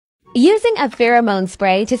Using a pheromone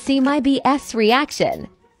spray to see my BF's reaction.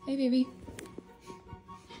 Hey, baby.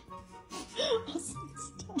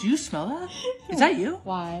 Do you smell that? Is that you?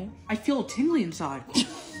 Why? I feel tingly inside.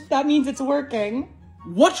 That means it's working.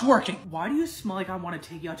 What's working? Why do you smell like I want to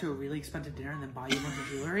take you out to a really expensive dinner and then buy you a bunch of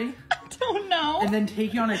jewelry? I don't know. And then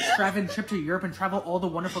take you on a extravagant trip to Europe and travel all the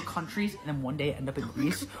wonderful countries and then one day end up in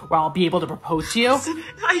Greece where I'll be able to propose to you?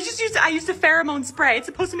 I used a pheromone spray. It's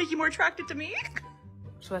supposed to make you more attracted to me.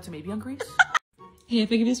 So that's a maybe on Greece? Hey,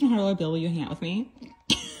 if I give you this $100 bill, will you hang out with me?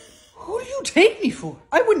 Who do you take me for?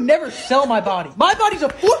 I would never sell my body. My body's a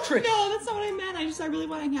fortress. No, that's not what I meant. I really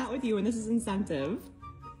want to hang out with you, and this is incentive.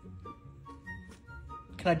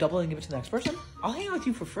 Can I double it and give it to the next person? I'll hang out with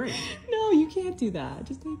you for free. No, you can't do that.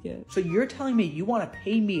 Just take it. So you're telling me you want to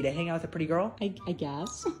pay me to hang out with a pretty girl? I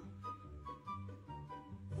guess.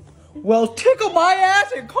 Well, tickle my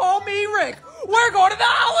ass and call me Rick. We're going to the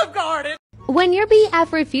Olive Garden. When your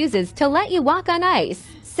BF refuses to let you walk on ice,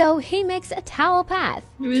 so he makes a towel path.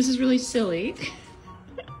 Maybe this is really silly.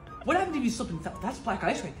 What happened if you slip and fell? That's black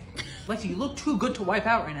ice right there. Lexi, you look too good to wipe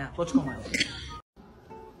out right now. Let's go, Miley.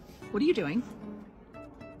 What are you doing?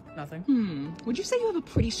 Nothing. Would you say you have a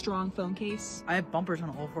pretty strong phone case? I have bumpers on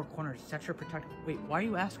all four corners. It's extra protective. Wait, why are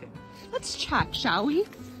you asking? Let's check, shall we?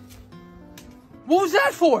 What was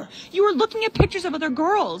that for? You were looking at pictures of other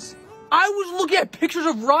girls. I was looking at pictures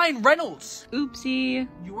of Ryan Reynolds. Oopsie.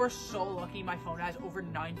 You are so lucky my phone has over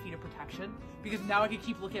 9 feet of protection because now I can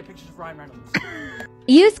keep looking at pictures of Ryan Reynolds.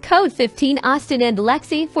 Use code 15 Austin and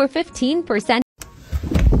Lexi for 15%.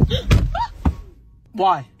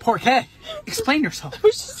 Why? Por qué? Explain yourself. I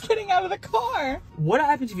was just getting out of the car. What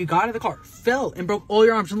happens if you got out of the car, fell, and broke all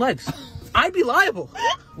your arms and legs? I'd be liable.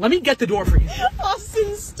 Let me get the door for you.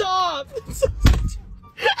 Austin, stop.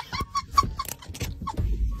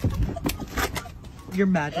 Your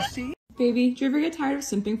Majesty? Baby, do you ever get tired of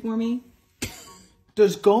simping for me?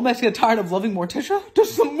 Does Gomez get tired of loving Morticia?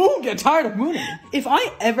 Does the moon get tired of mooning? If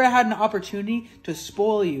I ever had an opportunity to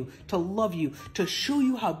spoil you, to love you, to show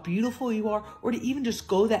you how beautiful you are, or to even just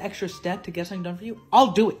go that extra step to get something done for you,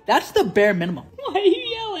 I'll do it. That's the bare minimum. Why are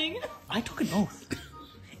you yelling? I took an oath.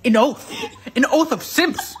 An oath. An oath of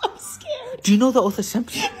simps. I'm scared. Do you know the oath of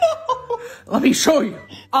simps? No. Let me show you.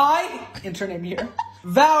 I, intern name here,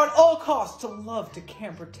 vow at all costs to love, to care,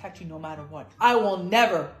 and protect you no matter what. I will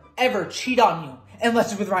never, ever cheat on you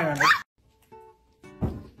unless it's with Ryan Reynolds.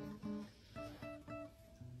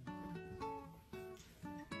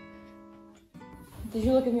 Did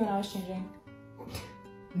you look at me when I was changing?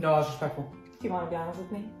 No, I was respectful. Do you want to be honest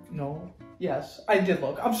with me? No. Yes, I did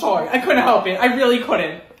look. I'm sorry. I couldn't help it. I really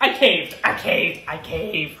couldn't. I caved.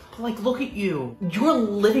 But like, look at you. You're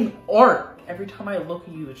living art. Every time I look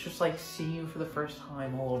at you, it's just like seeing you for the first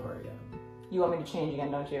time all over again. You want me to change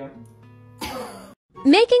again, don't you?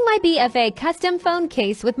 Making my BF a custom phone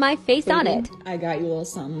case with my face on it. I got you a little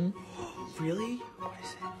something. Really? What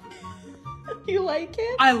is it? You like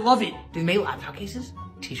it? I love it. Do they make laptop cases?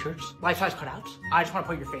 T-shirts? Life-size cutouts? I just want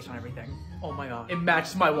to put your face on everything. Oh my god. It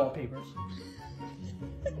matches my wallpapers.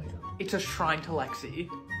 It's a shrine to Lexi.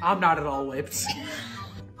 I'm not at all whipped.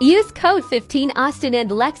 Use code 15 Austin and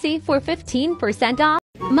Lexi for 15% off.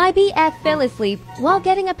 My BF fell asleep while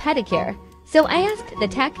getting a pedicure, so I asked the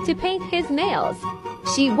tech to paint his nails.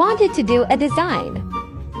 She wanted to do a design.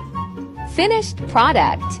 Finished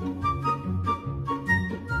product.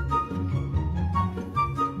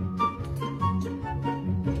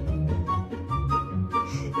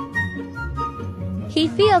 He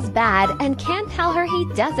feels bad and can't tell her he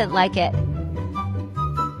doesn't like it.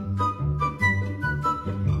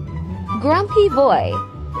 Grumpy boy.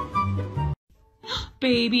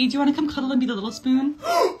 Baby, do you want to come cuddle and be the little spoon?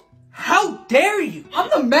 How dare you? I'm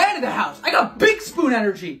the man of the house. I got big spoon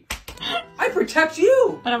energy. I protect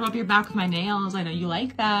you. But I'll rub your back with my nails. I know you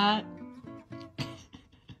like that.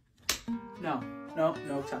 No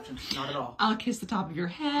exceptions. Not at all. I'll kiss the top of your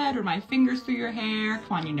head or my fingers through your hair.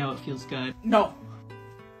 Come on, you know it feels good. No.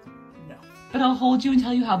 But I'll hold you and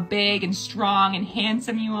tell you how big and strong and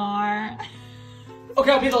handsome you are.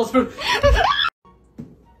 Okay, I'll be the little spoon.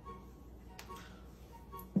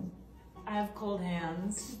 I have cold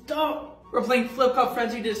hands. Stop. We're playing Flip Cup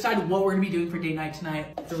Frenzy to decide what we're gonna be doing for date night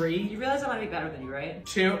tonight. 3. You realize I want to be better than you, right?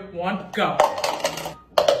 2, 1, go.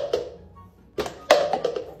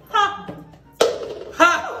 Ha!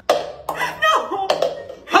 Ha! No!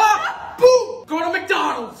 Ha! Boom! Going to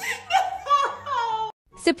McDonald's!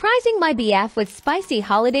 Surprising my BF with spicy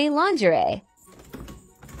holiday lingerie.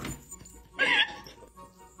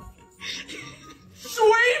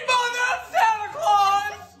 Sweet mother of Santa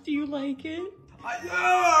Claus! Do you like it? I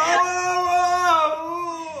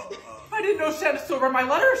I didn't know Santa still read my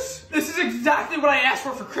letters. This is exactly what I asked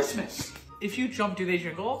for Christmas. If you jump, do they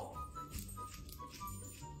jiggle?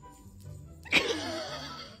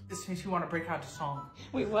 This makes me want to break out to song.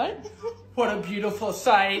 Wait, what? What a beautiful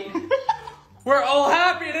sight. We're all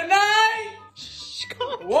happy tonight.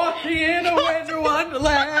 Walking in a winter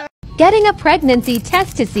wonderland. Getting a pregnancy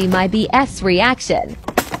test to see my BF's reaction.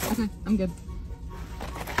 Okay, I'm good.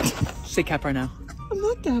 Say cap right now. I'm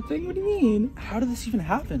not capping. What do you mean? How did this even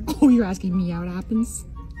happen? Oh, you're asking me how it happens?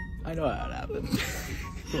 I know how it happened.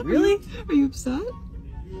 Really? Are you upset?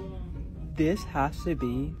 This has to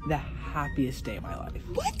be the happiest day of my life.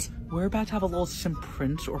 What? We're about to have a little sim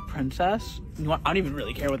prince or princess. You know what? I don't even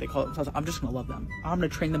really care what they call themselves. I'm just gonna love them. I'm gonna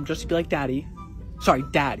train them just to be like daddy. Sorry,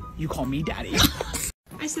 dad. You call me daddy.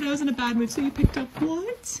 I said I was in a bad mood, so you picked up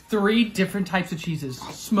what? 3 different types of cheeses.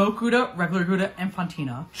 Smoked Gouda, regular Gouda, and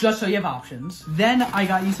Fontina. Just so you have options. Then I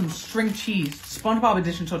got you some string cheese. SpongeBob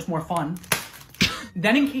edition, so it's more fun.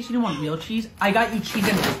 Then in case you didn't want real cheese, I got you cheese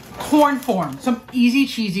in corn form. Some easy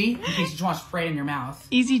cheesy, in case you just want to spray it in your mouth.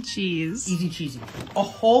 Easy cheese. Easy cheesy. A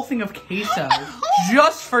whole thing of queso,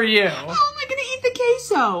 just for you. How am I gonna eat the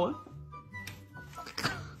queso?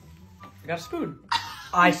 I got a spoon.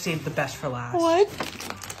 I saved the best for last. What?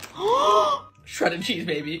 Shredded cheese,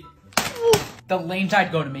 baby. The lanes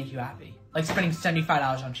I'd go to make you happy. Like spending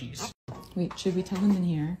 $75 on cheese. Wait, should we tell them in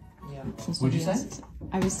here? Yeah. Since What'd you nobody say?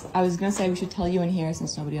 else I was gonna say we should tell you in here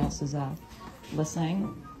since nobody else is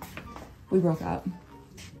listening. We broke up.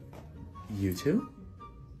 You two?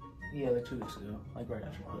 Yeah, like 2 weeks ago. Like right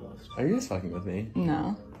after playlist. Are you guys fucking with me?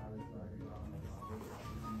 No.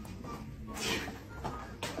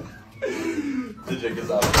 The jig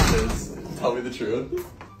is out of this. Tell me the truth.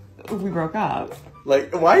 We broke up.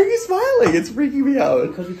 Like, why are you smiling? It's freaking me out.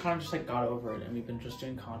 Because we kind of just like got over it and we've been just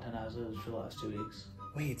doing content as is for the last 2 weeks.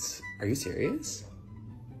 Wait, are you serious?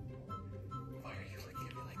 Why are you looking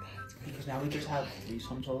at me like that? Because now we just have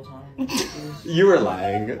threesomes all the time. You were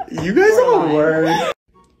lying. You guys are the worst.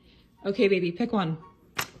 Okay, baby, pick one.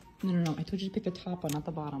 No. I told you to pick the top one, not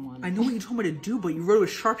the bottom one. I know what you told me to do, but you wrote it with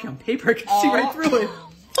Sharpie on paper. I can see right through it.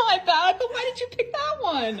 My bad, but why did you pick that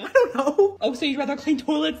one? I don't know. Oh, so you'd rather clean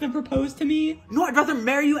toilets than propose to me? No, I'd rather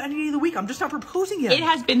marry you any day of the week. I'm just not proposing yet. It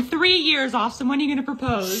has been 3 years, Austin. When are you gonna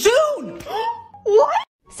propose? Soon! What?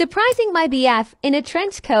 Surprising my BF in a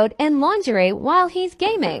trench coat and lingerie while he's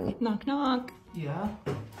gaming. Knock, knock. Yeah?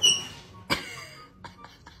 Am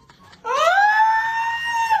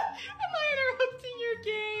I interrupting your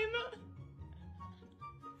game?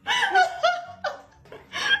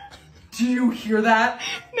 Do you hear that?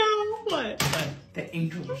 No, what? The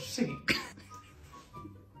angels are singing.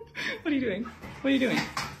 What are you doing? What are you doing?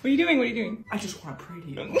 What are you doing? What are you doing? I just want to pray to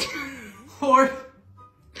you. Lord,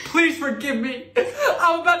 please forgive me.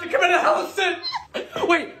 I'm about to commit a hell of sin.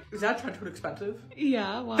 Wait, is that trench coat expensive?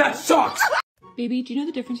 Yeah, why? That sucks. Baby, do you know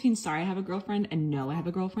the difference between sorry I have a girlfriend and no I have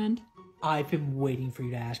a girlfriend? I've been waiting for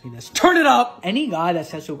you to ask me this. Turn it up! Any guy that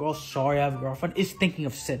says to a girl, sorry, I have a girlfriend, is thinking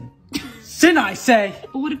of sin. Sin, I say!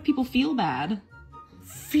 But what if people feel bad?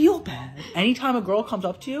 Feel bad? Anytime a girl comes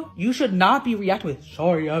up to you, you should not be reacting with,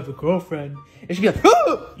 sorry, I have a girlfriend. It should be like,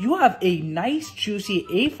 oh! You have a nice, juicy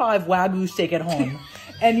A5 Wagyu steak at home,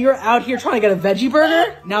 and you're out here trying to get a veggie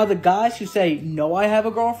burger? Now, the guys who say, no, I have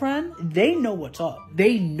a girlfriend, they know what's up.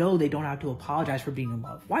 They know they don't have to apologize for being in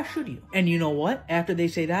love. Why should you? And you know what? After they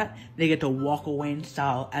say that, they get to walk away in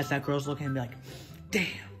style as that girl's looking and be like, damn,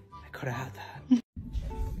 I could have had that.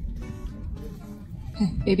 Hey,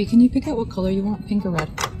 baby, can you pick out what color you want, pink or red?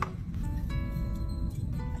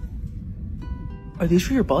 Are these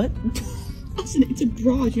for your butt? Listen, it's a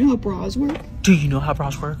bra. Do you know how bras work? Do you know how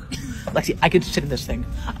bras work? Lexi, I could sit in this thing.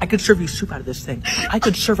 I could serve you soup out of this thing. I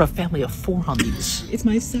could serve a family of 4 on these. It's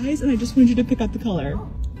my size, and I just wanted you to pick out the color.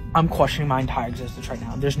 I'm questioning my entire existence right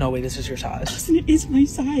now. There's no way this is your size. Listen, it is my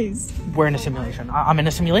size. We're in a simulation. I'm in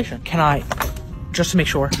a simulation. Can I, just to make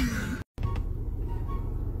sure?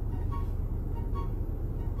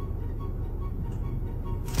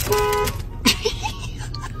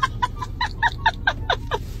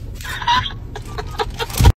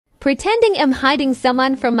 Pretending I'm hiding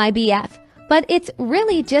someone from my BF, but it's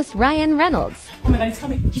really just Ryan Reynolds. Oh my god, he's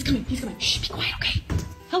coming. He's coming. He's coming. Shh, be quiet, okay?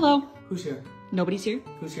 Hello. Who's here? Nobody's here?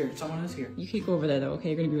 Who's here? Someone is here. You can't go over there though, okay?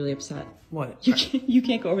 You're gonna be really upset. What? You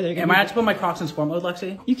can't go over there. Am I have to put my Crocs in sport mode,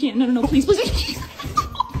 Lexi? You can't. No, please, please.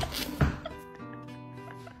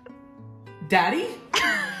 Daddy?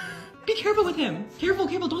 Be careful with him. Careful.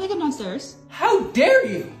 Don't take him downstairs. How dare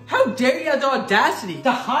you? How dare you have the audacity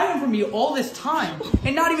to hide him from me all this time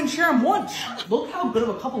and not even share him once? Look how good of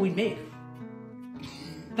a couple we make.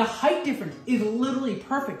 The height difference is literally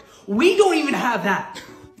perfect. We don't even have that.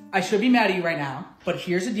 I should be mad at you right now, but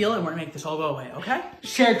here's the deal and we're gonna make this all go away, okay?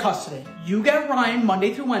 Shared custody. You get Ryan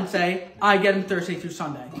Monday through Wednesday, I get him Thursday through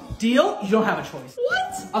Sunday. Deal? You don't have a choice.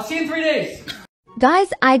 What? I'll see you in 3 days.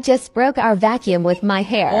 Guys, I just broke our vacuum with my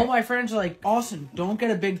hair. All my friends are like, Austin, don't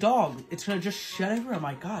get a big dog. It's gonna just shed everywhere. I'm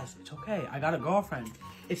like, guys, it's okay. I got a girlfriend.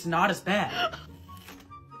 It's not as bad.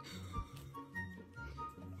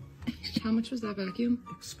 How much was that vacuum?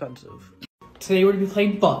 Expensive. Today we're gonna be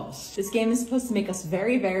playing Buzz. This game is supposed to make us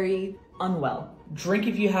very, very unwell. Drink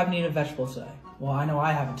if you haven't eaten a vegetable today. Well, I know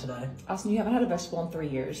I haven't today. Austin, you haven't had a vegetable in 3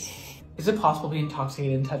 years. Is it possible to be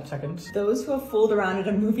intoxicated in 10 seconds? Those who have fooled around at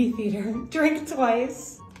a movie theater drink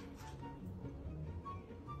twice.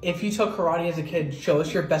 If you took karate as a kid, show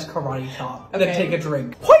us your best karate chop. And Okay. then take a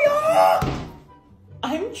drink.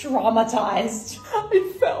 I'm traumatized.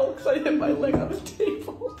 I fell because I hit my leg on the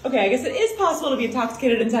table. Okay, I guess it is possible to be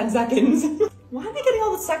intoxicated in 10 seconds. Why am I getting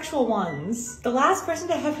all the sexual ones? The last person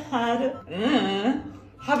to have had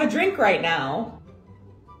have a drink right now.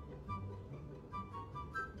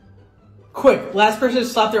 Quick, last person to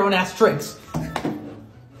slap their own ass drinks.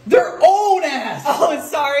 Their own ass! Oh,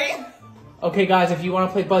 sorry. Okay, guys, if you want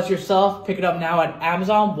to play Buzz yourself, pick it up now at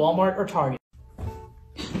Amazon, Walmart, or Target.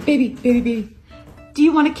 Baby. Do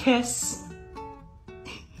you want a kiss?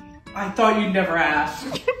 I thought you'd never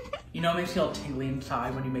ask. You know, it makes me all tingly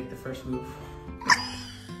inside when you make the first move.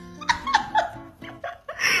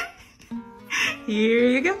 Here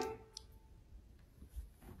you go.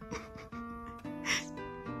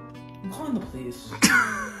 I'm calling the police.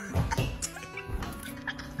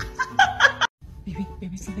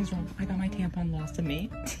 Baby, something's wrong. I got my tampon lost in me.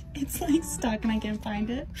 It's like stuck and I can't find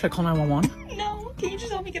it. Should I call 911? No, can you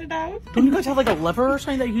just help me get it out? Don't you guys have like a lever or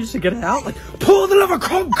something that you use to get it out? Like, pull the lever,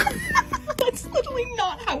 conk! That's literally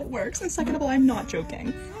not how it works. And second of all, I'm not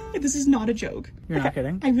joking. This is not a joke. You're not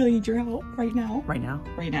kidding? I really need your help right now. Right now?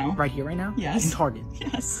 Right now. Right here, right now? Yes. In Target?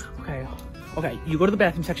 Yes. Okay, you go to the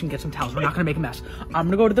bathroom section, get some towels. We're not gonna make a mess. I'm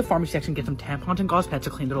gonna go to the pharmacy section, get some tampons and gauze pads to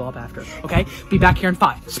clean it all up after. Okay? Be back here in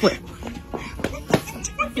 5. Split.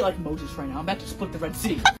 I feel like Moses right now. I'm about to split the Red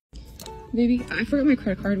Sea. Baby, I forgot my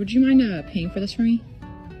credit card. Would you mind paying for this for me?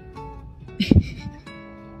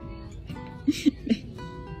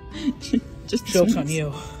 Just Joke's on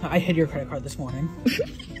you. I hid your credit card this morning.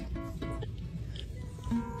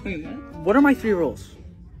 Wait, what? What are my 3 rules?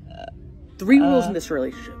 3 rules in this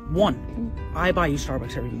relationship. 1, I buy you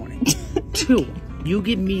Starbucks every morning. 2, you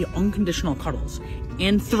give me unconditional cuddles.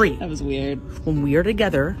 And 3, That was weird. when we are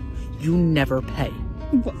together, you never pay.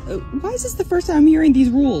 Why is this the first time I'm hearing these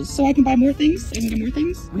rules? So I can buy more things? I can get more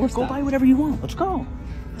things? More Go stuff. buy whatever you want. Let's go.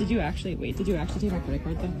 Did you actually take my credit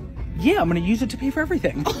card though? Yeah, I'm gonna use it to pay for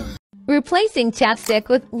everything. Replacing chapstick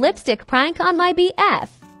with lipstick prank on my BF.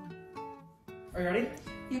 Are you ready?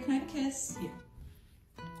 Yeah, can I have a kiss? Yeah.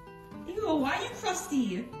 Ew, why are you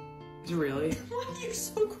crusty? Really? Why are you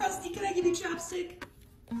so crusty? Can I give you chapstick?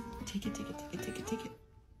 Take it.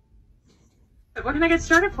 What can I get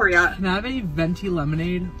started for you? Can I have a venti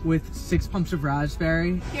lemonade with 6 pumps of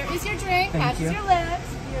raspberry? Here is your drink. Thank Catches you. your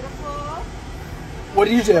lips. Beautiful. What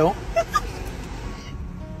do you do?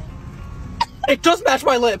 It does match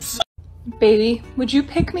my lips. Baby, would you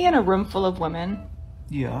pick me in a room full of women?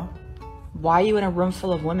 Yeah. Why are you in a room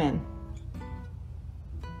full of women?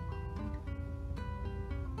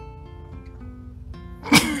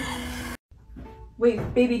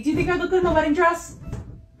 Wait, baby, do you think I look good in a wedding dress?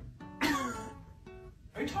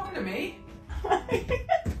 Are you talking to me? Are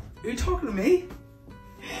you talking to me?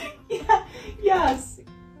 Yeah, yes.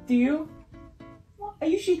 Do you? Are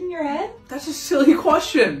you shaking your head? That's a silly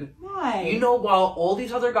question. Why? You know, while all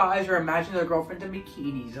these other guys are imagining their girlfriends in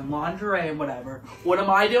bikinis and lingerie and whatever, what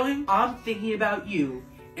am I doing? I'm thinking about you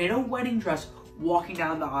in a wedding dress walking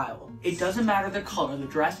down the aisle. It doesn't matter the color of the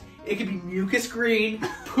dress. It could be mucus green,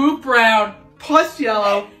 poop brown, pus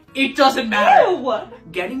yellow. It doesn't matter. Ew.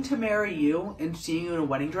 Getting to marry you and seeing you in a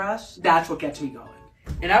wedding dress, that's what gets me going.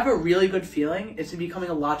 And I have a really good feeling it's becoming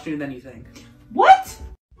a lot sooner than you think. What?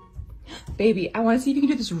 Baby, I want to see if you can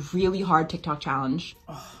do this really hard TikTok challenge.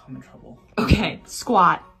 Oh, I'm in trouble. Okay,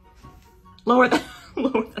 squat. Lower than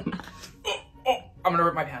that. I'm gonna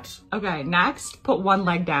rip my pants. Okay, next, put one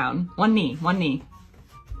leg down. One knee.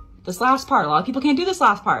 This last part, a lot of people can't do this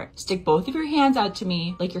last part. Stick both of your hands out to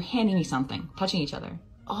me like you're handing me something, touching each other.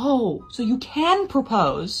 Oh, so you can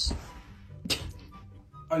propose.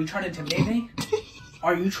 Are you trying to intimidate me?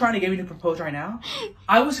 Are you trying to get me to propose right now?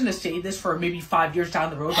 I was gonna save this for maybe 5 years down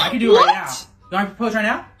the road, but I can do it right now. You want to propose right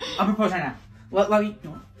now? I'll propose right now. Let me,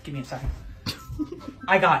 no, give me a second.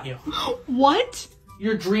 I got you. What?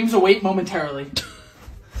 Your dreams await momentarily.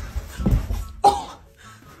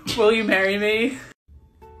 Will you marry me?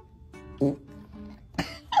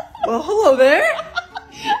 Well, hello there.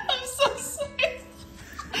 I'm so sorry.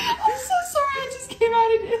 I'm so sorry. It just came out.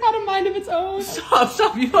 It had a mind of its own.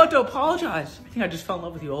 Stop. You don't have to apologize. I think I just fell in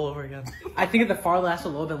love with you all over again. I think if the far lasted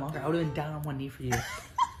a little bit longer, I would have been down on one knee for you.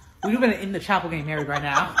 We would have been in the chapel getting married right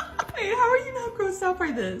now. Wait, how are you not grossed out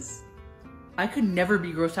by this? I could never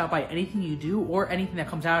be grossed out by anything you do or anything that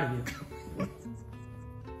comes out of you.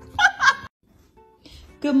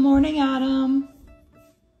 Good morning, Adam.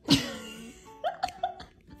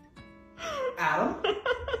 Adam?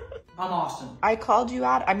 I'm Austin. I called you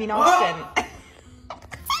out. I mean, Austin. I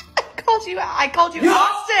called you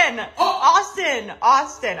Austin.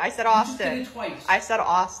 Austin. I said Austin. You just did it twice. I said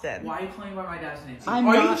Austin. Why are you calling by my dad's name? I'm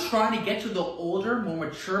are not- you trying to get to the older, more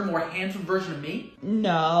mature, more handsome version of me?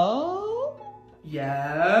 No.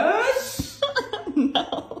 Yes.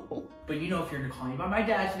 No. But you know, if you're gonna call me by my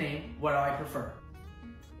dad's name, what do I prefer?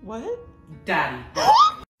 What? Daddy.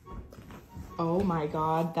 Oh my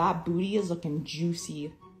God, that booty is looking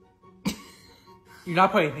juicy. You're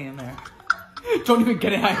not putting anything in there. Don't even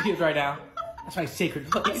get any ideas right now. That's my sacred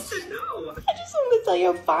place. No, I just wanted to tell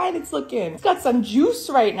you how fine it's looking. It's got some juice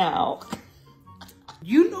right now.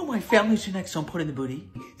 You know my family's genetics don't put in the booty.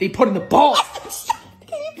 They put in the balls.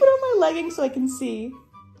 Can you put on my leggings so I can see?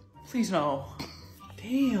 Please no.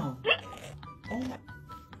 Damn. Oh,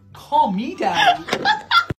 call me daddy.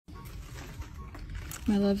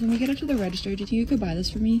 My love, when we get up to the register, do you think you could buy this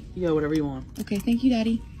for me? Yeah, whatever you want. Okay, thank you,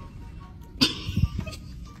 Daddy.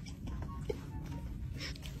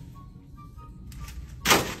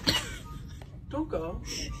 Don't go.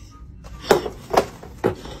 Are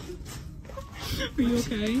you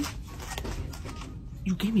okay?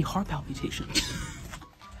 You gave me heart palpitations.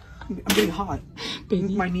 I'm getting hot.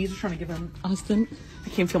 Baby. My knees are trying to give in. Austin. I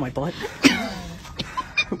can't feel my butt.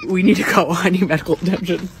 We need to go. I need medical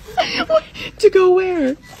attention. To go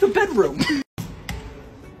where? The bedroom.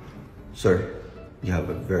 Sir, you have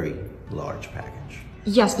a very large package.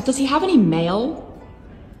 Yes, but does he have any mail?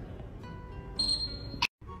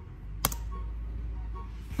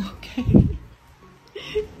 Okay.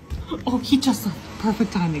 Oh, he just left.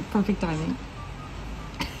 Perfect timing. Perfect timing.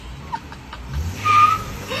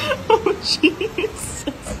 Oh, Jesus.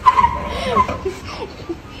 Oh,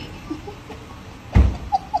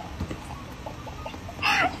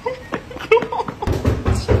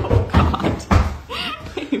 God.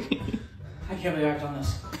 Baby. I can't believe I've done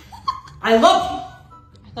this. I love you.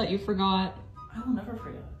 I thought you forgot. I will never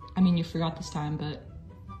forget. I mean, you forgot this time, but...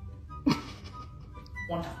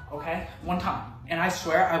 One time, okay? One time. And I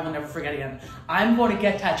swear I will never forget again. I'm going to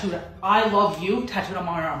get tattooed. I love you tattooed on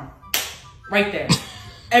my arm. Right there.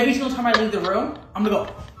 Every single time I leave the room, I'm gonna go.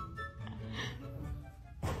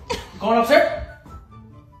 Going upstairs?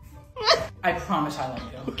 I promise I love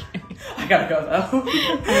you. Okay. I gotta go though.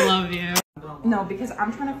 I love you. No, because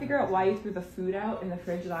I'm trying to figure out why you threw the food out in the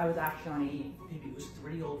fridge that I was actually going to eat. Maybe it was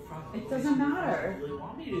 3 old fries. It doesn't matter. You really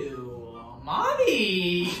want me to.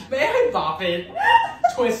 Mommy! May I bop it?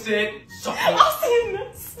 Twist it. Suck it. Austin!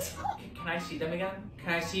 Can I see them again?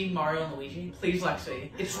 Can I see Mario and Luigi? Please, Lexi.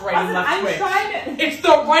 It's right and left I'm twist. trying to... It's the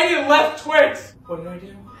right and left twist! What did I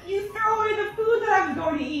do? You threw away the food that I was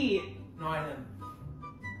going to eat. No, I didn't.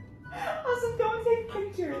 Austin, go and take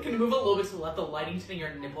pictures. Can you move a little bit to let the lighting sit in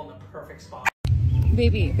your nipple in the perfect spot?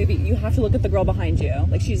 Baby, you have to look at the girl behind you.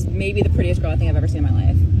 Like, she's maybe the prettiest girl I think I've ever seen in my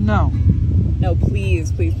life. No. No,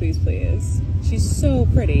 please, please, please, please. She's so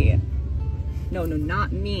pretty. No,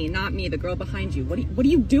 not me, the girl behind you. What are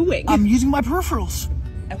you doing? I'm using my peripherals.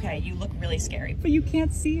 Okay, you look really scary, but you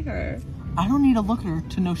can't see her. I don't need to look at her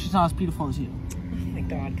to know she's not as beautiful as you. Oh my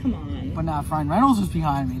God, come on. But now if Ryan Reynolds was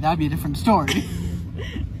behind me, that'd be a different story.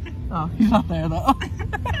 Oh, he's not there though.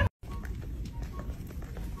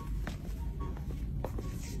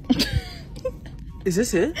 Is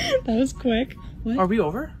this it? That was quick. What? Are we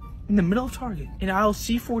over? In the middle of Target, in aisle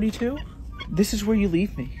C42? This is where you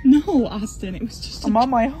leave me. No, Austin, it was just I'm on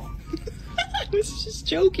my own. I was just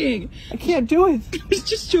joking. I can't do it. I was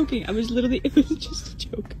just joking. It was just a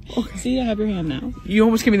joke. Okay. See, I have your hand now. You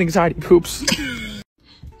almost gave me the anxiety poops.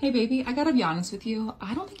 Hey, baby, I gotta be honest with you.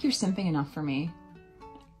 I don't think you're simping enough for me.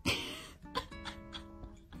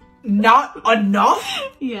 Not enough?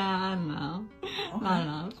 Yeah, no. Okay. Not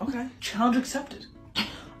enough. Okay. Challenge accepted.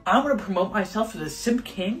 I'm gonna promote myself to the simp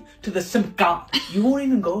king, to the simp god. You won't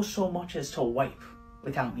even go so much as to wipe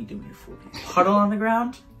without me doing it for you. Puddle on the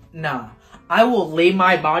ground? Nah. I will lay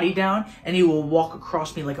my body down and you will walk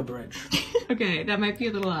across me like a bridge. Okay, that might be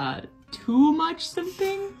a little too much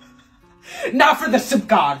simping. Not for the simp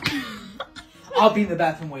god. I'll be in the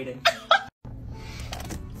bathroom waiting.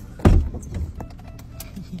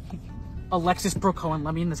 Alexis Brooke Cohen,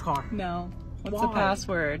 let me in this car. No. What's the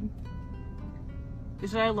password?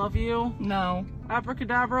 Is it I love you? No.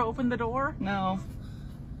 Abracadabra, open the door? No.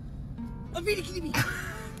 Was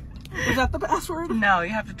that the password? No,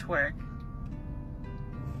 you have to twerk.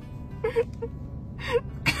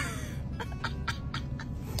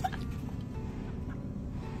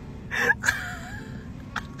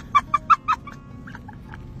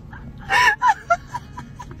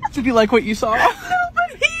 Did you like what you saw? No, but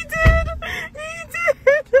he did! He did!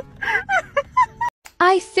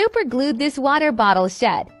 I super glued this water bottle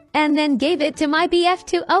shut and then gave it to my BF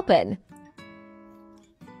to open.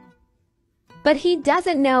 But he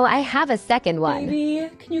doesn't know I have a second one. Baby,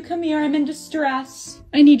 can you come here? I'm in distress.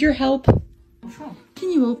 I need your help. What's wrong?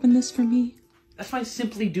 Can you open this for me? That's my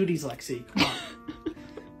simply duties, Lexi. Come on.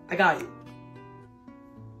 I got you.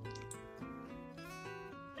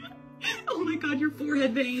 Oh my god, your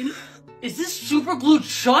forehead vein. Is this super glued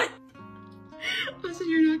shut? Listen,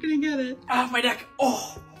 you're not gonna get it. Off my neck.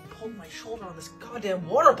 Oh, I'm pulling my shoulder on this goddamn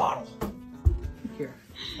water bottle. Here,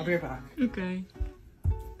 I'll be right back. Okay.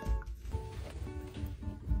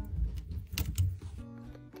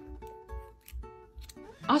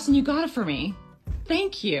 Austin, you got it for me.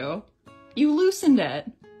 Thank you. You loosened it.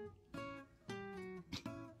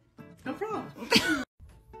 No problem.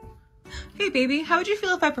 Hey, baby, how would you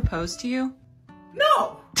feel if I proposed to you?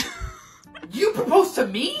 No! You proposed to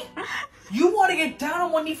me? You want to get down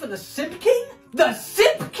on one knee for the Simp King? The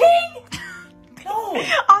Simp King? No!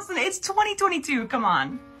 Austin, it's 2022. Come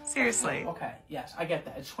on. Seriously. Okay, yes, I get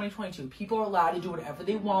that. It's 2022. People are allowed to do whatever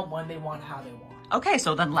they want, when they want, how they want. Okay,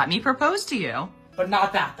 so then let me propose to you. But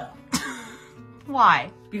not that, though.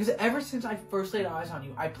 Why? Because ever since I first laid eyes on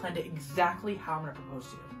you, I planned it exactly how I'm going to propose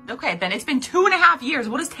to you. Okay, then it's been 2.5 years.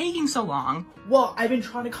 What is taking so long? Well, I've been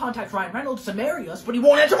trying to contact Ryan Reynolds to marry us, but he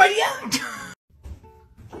won't answer my DM!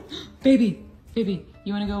 Baby,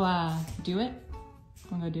 you wanna go, do it?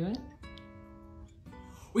 Wanna go do it?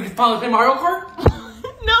 We can finally play Mario Kart?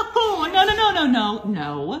 No.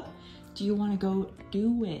 Do you wanna go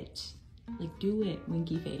do it? Like, do it,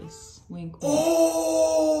 winky face. Wink, wink.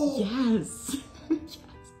 Oh! Yes.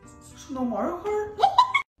 No Mario Kart?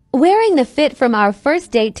 Wearing the fit from our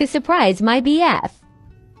first date to surprise my BF.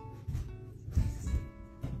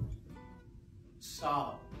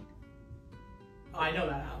 So, I know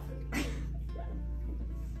that outfit.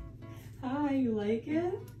 Hi, you like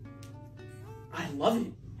it? I love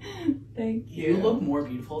it. Thank You look more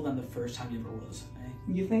beautiful than the first time you ever wore this with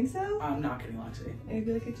me. You think so? I'm not kidding, Lexi. I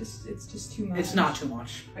feel like it's just too much. It's not too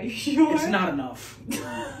much. Are you sure? It's not enough.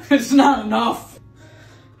 It's not enough.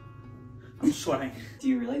 I'm sweating. Do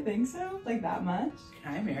you really think so? Like that much?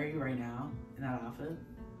 Can I marry you right now in that outfit?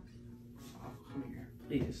 Oh, come here,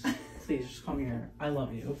 please. Please, just come here. I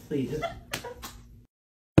love you, please.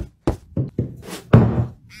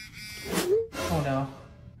 Oh no,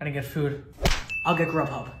 I didn't get food. I'll get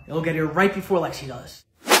Grubhub. It'll get here right before Lexi does.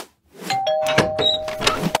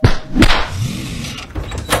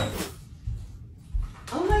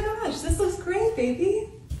 Oh my gosh, this looks great, baby.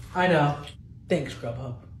 I know. Thanks,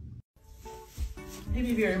 Grubhub. Hey,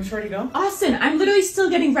 baby, are you ready to go? Austin, I'm literally still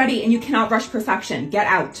getting ready and you cannot rush perfection. Get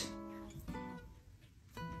out.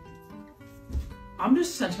 I'm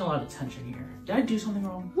just sensing a lot of tension here. Did I do something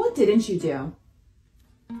wrong? What didn't you do?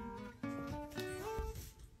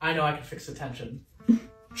 I know I can fix the tension.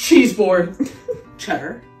 Cheese board.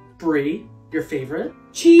 Cheddar. Brie. Your favorite.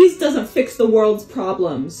 Cheese doesn't fix the world's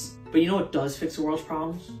problems. But you know what does fix the world's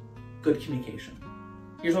problems? Good communication.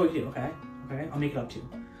 Here's what we do, okay? Okay, I'll make it up to you.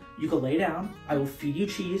 You can lay down, I will feed you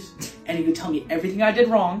cheese, and you can tell me everything I did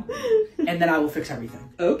wrong, and then I will fix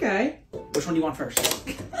everything. Okay. Which one do you want first?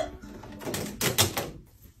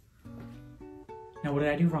 Now, what did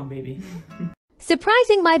I do wrong, baby?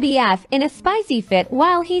 Surprising my BF in a spicy fit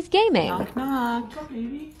while he's gaming. Knock, knock. What's up,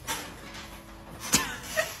 baby?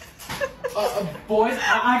 Boys,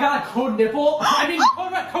 I got a code nipple. I mean,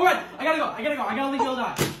 code red. I gotta go. I gotta leave you all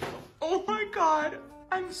die. Oh my god.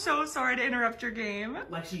 I'm so sorry to interrupt your game.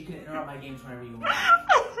 Lexi, you can interrupt my games whenever you want.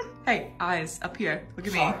 Hey, eyes up here. Look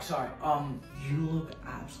at me. Sorry. You look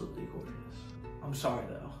absolutely gorgeous. I'm sorry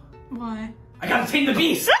though. Why? I gotta tame the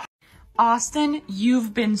beast. Austin,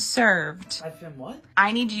 you've been served. I've been what?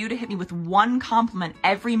 I need you to hit me with one compliment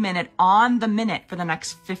every minute on the minute for the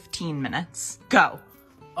next 15 minutes. Go.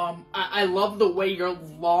 I love the way your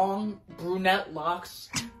long brunette locks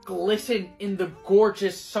glisten in the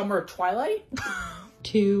gorgeous summer twilight.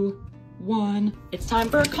 2, 1. It's time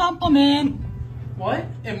for a compliment. What?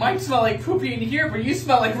 It might smell like poopy in here, but you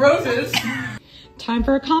smell like roses. Time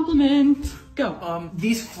for a compliment. Go.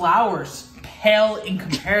 These flowers pale in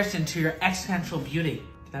comparison to your exponential beauty.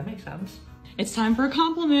 Does that make sense? It's time for a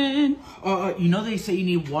compliment. You know they say you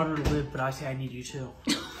need water to live, but I say I need you too.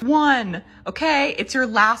 1. Okay, it's your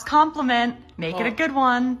last compliment. Make it a good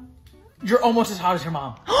one. You're almost as hot as your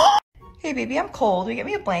mom. Hey, baby, I'm cold. Will you get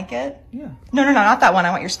me a blanket? Yeah. No, not that one.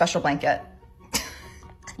 I want your special blanket.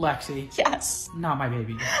 Lexi. Yes. Not my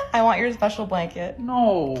baby. I want your special blanket.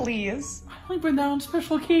 No. Please. I only bring that on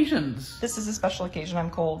special occasions. This is a special occasion.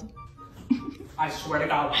 I'm cold. I swear to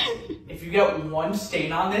God, if you get one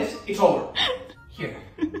stain on this, it's over. Here.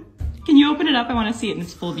 Can you open it up? I want to see it in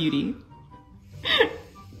its full beauty.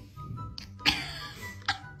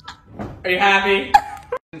 Are you happy?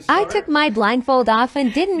 I took my blindfold off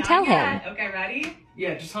and didn't tell him. Okay, ready?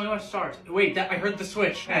 Yeah, just tell me when it starts. Wait, I heard the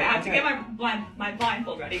switch. Okay, I have to get my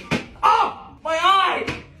blindfold ready. Oh! My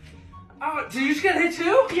eye! Oh, did you just get hit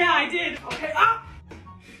too? Yeah, I did. Okay, ah!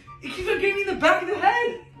 It keeps on getting me in the back of the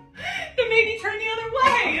head. It made me turn the other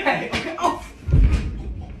way. Okay, oh!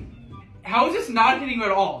 How is this not hitting you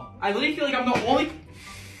at all? I literally feel like I'm the only...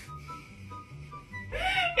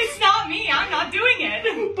 It's not me. I'm not doing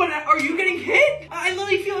it. But are you getting hit? I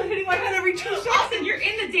literally feel it hitting my head every 2 seconds. Austin, you're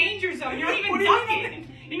in the danger zone. You're not even What do you ducking.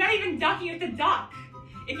 You're not even ducking. You have to duck.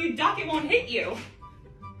 If you duck, it won't hit you.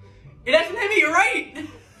 It hasn't hit me, you're right.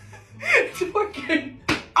 It's working.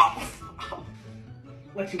 Ow! Ow.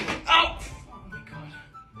 Lexi, ow! Oh my God.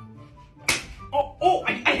 Oh,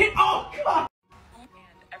 I hit, oh God! And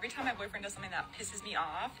every time my boyfriend does something that pisses me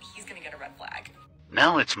off, he's gonna get a red flag.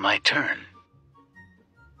 Now it's my turn.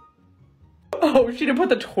 Oh, she didn't put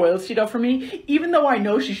the toilet seat up for me, even though I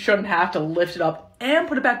know she shouldn't have to lift it up and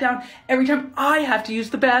put it back down every time I have to use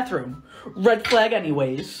the bathroom. Red flag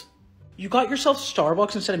anyways. You got yourself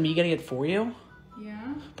Starbucks instead of me getting it for you?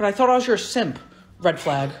 Yeah? But I thought I was your simp. Red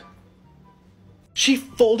flag. She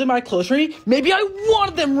folded my clothes for me? Maybe I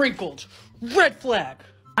wanted them wrinkled. Red flag.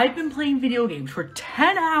 I've been playing video games for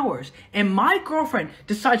 10 hours and my girlfriend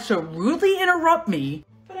decides to rudely interrupt me.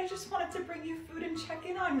 But I just wanted to bring you food and check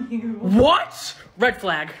in on you. What? Red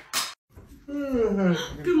flag. Good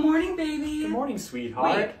morning, baby. Good morning,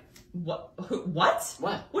 sweetheart. Wait. What? What?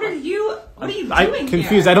 What? What are you doing I'm confused.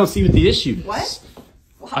 here? I don't see what the issue is. What?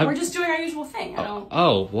 We're just doing our usual thing. I don't.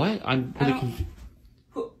 Oh, what? I'm really confused.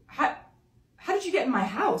 How did you get in my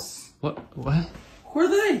house? What? What? Who are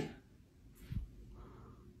they?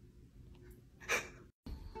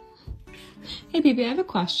 Hey, baby, I have a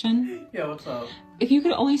question. Yeah, what's up? If you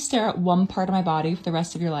could only stare at one part of my body for the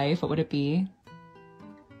rest of your life, what would it be?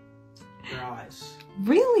 Your eyes.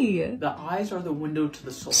 Really? The eyes are the window to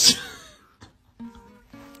the soul.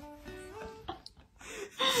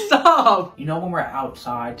 Stop! You know when we're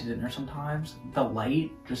outside to dinner sometimes, the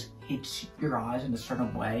light just hits your eyes in a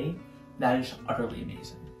certain way? That is utterly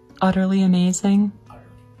amazing. Utterly amazing. Utterly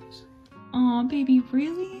amazing. Aw, baby,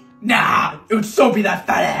 really? Nah! It would so be that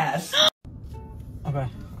fat ass! Okay,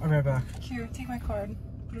 I'll be right back. Here, take my card.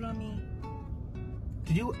 Put it on me.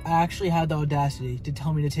 Did you actually have the audacity to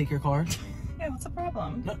tell me to take your card? Yeah, what's the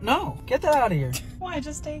problem? No, get that out of here. Why?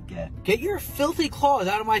 Just take it. Get your filthy claws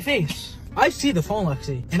out of my face. I see the phone,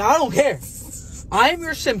 Lexi, and I don't care. I'm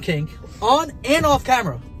your sim king, on and off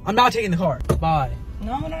camera. I'm not taking the card. Bye.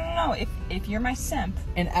 No. If you're my simp,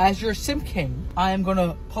 And as your sim king, I am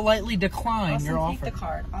gonna politely decline Austin, your take offer. the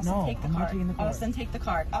card. Austin, No, take the I'm not card. taking the card. Austin, take the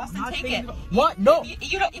card. Austin, Not take taking it. the- What? No.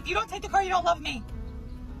 If you don't take the card, you don't love me.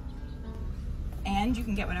 And you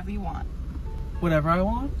can get whatever you want. Whatever I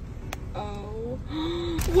want. Oh.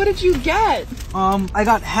 What did you get? I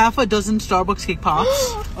got half a dozen Starbucks cake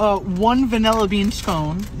pops, 1 vanilla bean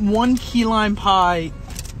scone, 1 key lime pie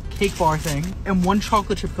cake bar thing, and 1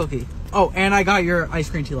 chocolate chip cookie. Oh, and I got your ice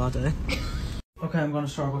cream tea latte. Okay, I'm going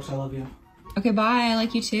to Starbucks. I love you. Okay, bye. I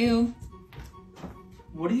like you too.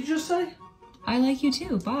 What did you just say? I like you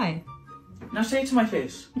too. Bye. Now say it to my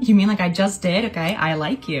face. You mean like I just did? Okay, I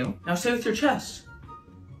like you. Now say it with your chest.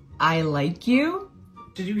 I like you?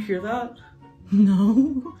 Did you hear that?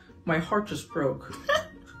 No. My heart just broke.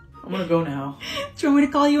 I'm gonna go now. Do you want me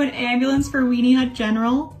to call you an ambulance for Weenie Hut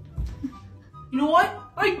General? You know what?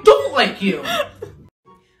 I don't like you!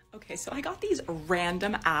 Okay, so I got these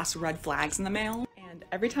random ass red flags in the mail. And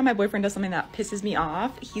every time my boyfriend does something that pisses me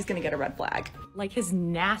off, he's gonna get a red flag. Like his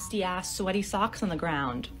nasty ass sweaty socks on the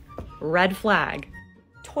ground. Red flag.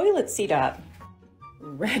 Toilet seat up.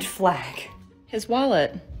 Red flag. His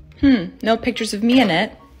wallet. No pictures of me in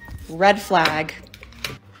it. Red flag.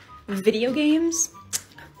 Video games?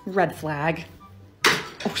 Red flag.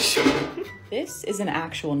 Oh, shit. This is an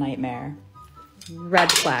actual nightmare.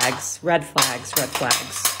 Red flags, red flags, red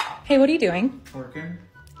flags. Hey, what are you doing? Working.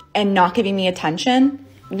 And not giving me attention?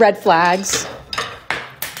 Red flags.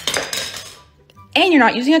 And you're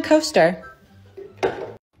not using a coaster.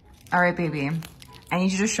 All right, baby. I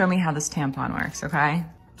need you to show me how this tampon works, okay?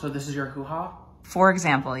 So this is your hoo-ha? For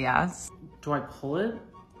example, yes. Do I pull it?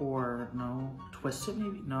 Or no? Twist it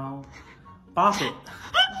maybe? No. Bop it.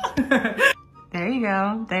 There you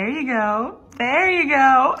go. There you go. There you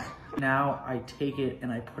go. Now I take it and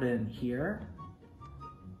I put it in here.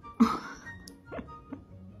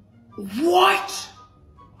 What?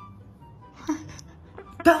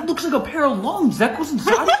 That looks like a pair of lungs. That goes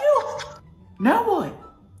inside of you? Now what?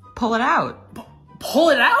 Pull it out. Pull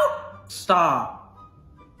it out? Stop.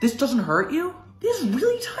 This doesn't hurt you? This is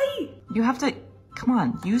really tight. You have to, come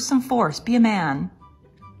on, use some force. Be a man.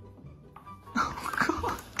 Oh,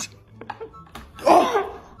 God.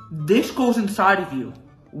 Oh, this goes inside of you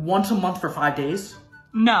once a month for 5 days?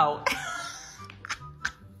 No.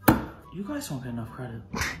 You guys don't get enough credit.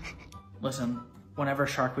 Listen, whenever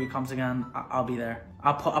Shark Week comes again, I'll be there.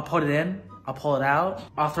 I'll put it in, I'll pull it out,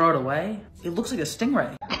 I'll throw it away. It looks like a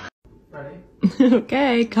stingray. Ready?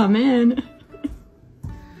 Okay, come in.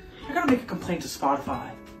 I gotta make a complaint to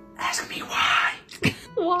Spotify. Ask me why.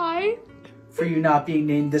 Why? For you not being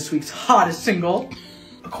named this week's hottest single.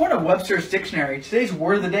 According to Webster's dictionary, today's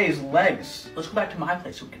word of the day is legs. Let's go back to my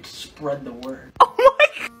place so we can spread the word. Oh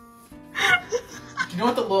my God. Do you know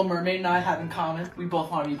what the Little Mermaid and I have in common? We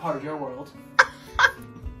both want to be part of your world.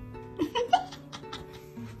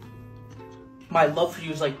 My love for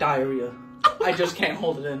you is like diarrhea. I just can't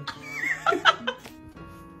hold it in.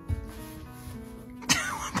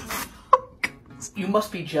 You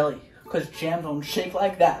must be jelly, because jam don't shake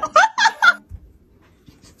like that.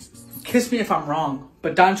 Kiss me if I'm wrong,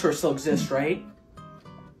 but dinosaurs still exist, right?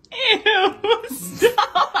 Ew,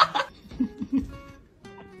 stop.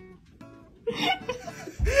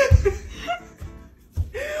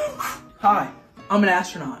 Hi, I'm an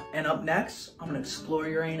astronaut, and up next, I'm gonna explore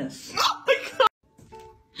your anus. Oh my God.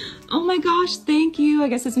 Oh my gosh, thank you. I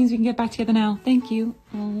guess this means we can get back together now. Thank you.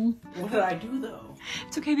 Oh. What did I do, though?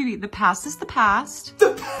 It's okay, baby. The past is the past.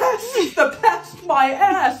 The past is the past, my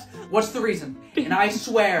ass! What's the reason? And I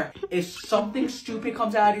swear, if something stupid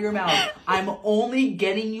comes out of your mouth, I'm only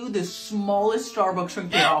getting you the smallest Starbucks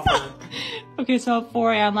drink they offer. Okay, so at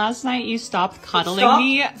 4 a.m. last night, you stopped cuddling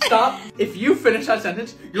me. Stop. If you finish that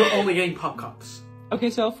sentence, you're only getting pup cups. Okay,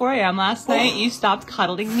 so at 4 a.m. last night, you stopped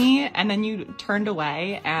cuddling me, and then you turned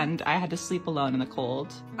away, and I had to sleep alone in the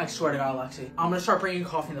cold. I swear to God, Lexi, I'm gonna start bringing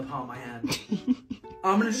coffee in the palm of my hand.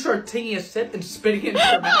 I'm gonna start taking a sip and spitting it into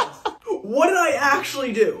your mouth. What did I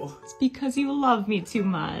actually do? It's because you love me too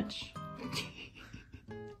much.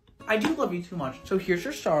 I do love you too much. So here's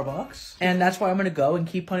your Starbucks, and that's why I'm gonna go and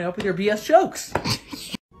keep putting up with your BS jokes.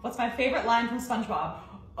 What's my favorite line from SpongeBob?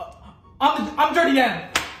 I'm Dirty Dan.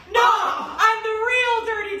 No! I'm the real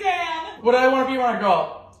Dirty Dan! What do I want to be when I grow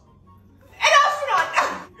up? An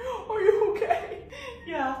astronaut! Are you okay?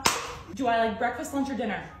 Yeah. Do I like breakfast, lunch, or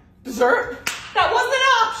dinner? Dessert? That wasn't an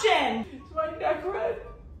option! Is my neck red?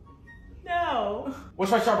 No.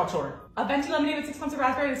 What's my Starbucks order? A venti lemonade with 6 months of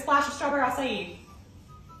raspberry with a splash of strawberry acai.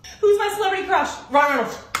 Who's my celebrity crush? Ryan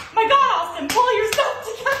Reynolds. My God, Austin, pull yourself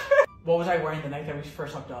together! What was I wearing the night that we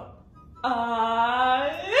first hooked up?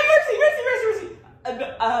 Mercy.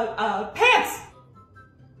 Pants!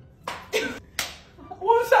 What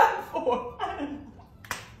was that for?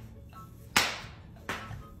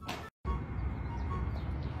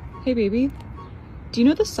 Hey, baby. Do you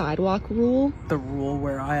know the sidewalk rule? The rule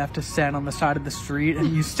where I have to stand on the side of the street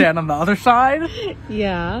and you stand on the other side?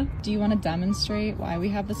 Yeah. Do you want to demonstrate why we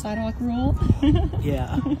have the sidewalk rule?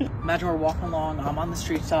 Yeah. Imagine we're walking along, I'm on the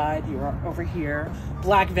street side, you're over here.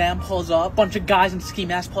 Black van pulls up, bunch of guys in ski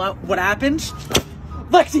masks pull out. What happens?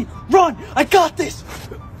 Lexi, run! I got this!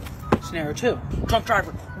 Scenario 2. Drunk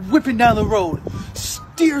driver whipping down the road,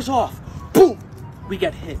 steers off, boom! We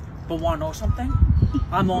get hit. But wanna know something?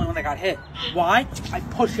 I'm the only one that got hit. Why? I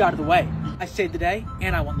pushed you out of the way. I saved the day,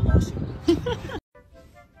 and I won the lawsuit.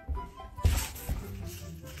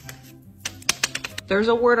 There's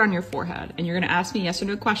a word on your forehead, and you're gonna ask me yes or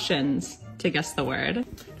no questions to guess the word.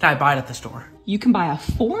 Can I buy it at the store? You can buy a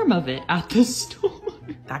form of it at the store.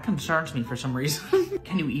 That concerns me for some reason.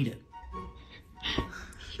 Can you eat it?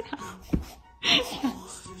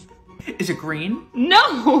 Yes. Is it green?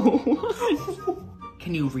 No.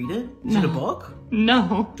 Can you read it? Is No. it a book?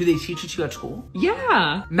 No. Do they teach it to you at school?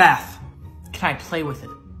 Yeah. Math. Can I play with it?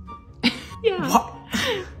 Yeah. What?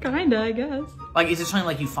 Kinda, I guess. Like, is it something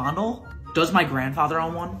like you fondle? Does my grandfather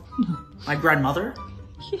own one? No. My grandmother?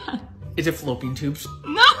 Yeah. Is it fallopian tubes?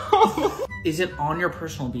 No. Is it on your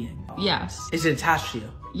personal being? Yes. Is it attached to you?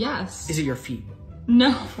 Yes. Is it your feet?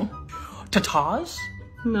 No. Tatas?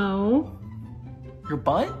 No. Your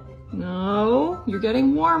butt? No. You're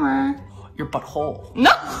getting warmer. Your butthole. No.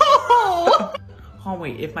 No! Oh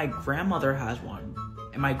wait, if my grandmother has one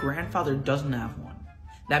and my grandfather doesn't have one,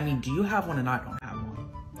 that means you have one and I don't have one.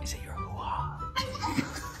 Is it your hoo-ha?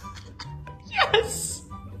 Yes!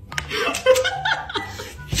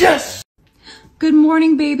 Yes! Good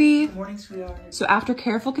morning, baby. Good morning, sweetheart. So after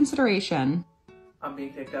careful consideration I'm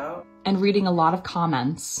being kicked out. and reading a lot of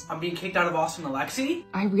comments, I'm being kicked out of Austin and Lexi.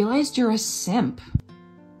 I realized you're a simp.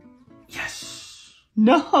 Yes.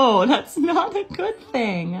 No, that's not a good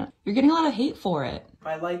thing. You're getting a lot of hate for it.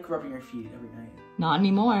 I like rubbing your feet every night. Not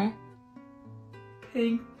anymore.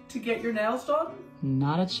 Paying to get your nails done?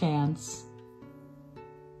 Not a chance.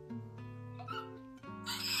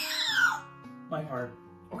 My heart.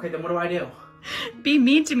 Okay, then what do I do? Be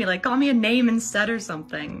mean to me, like call me a name instead or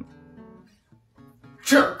something.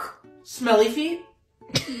 Jerk. Smelly feet?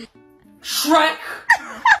 Shrek!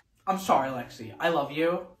 I'm sorry, Lexi. I love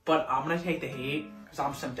you, but I'm gonna take the hate because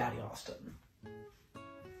I'm Simp Daddy Austin.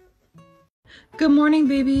 Good morning,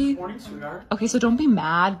 baby. Morning, sweetheart. Okay, so don't be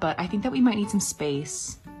mad, but I think that we might need some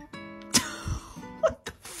space.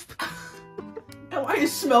 Am I a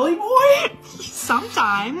smelly boy?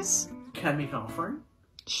 Sometimes. Can I make an offering?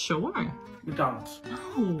 Sure. McDonald's.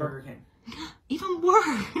 No. Burger King. Even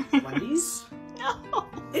worse. Wendy's? No.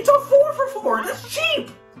 It's a 4 for $4. That's cheap.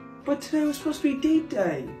 But today was supposed to be date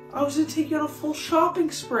day. I was gonna take you on a full shopping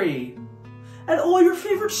spree at all your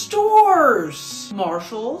favorite stores.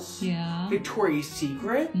 Marshalls. Yeah. Victoria's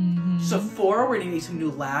Secret. Sephora. We're gonna need some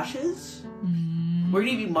new lashes. We're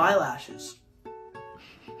gonna need my lashes.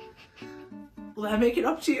 Will that make it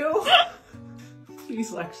up to you?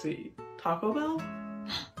 Please, Lexi. Taco Bell?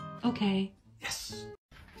 Okay. Yes.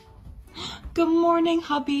 Good morning,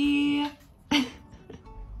 hubby.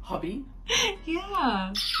 Hubby?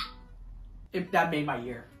 Yeah. That made my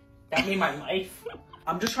year. That made my life.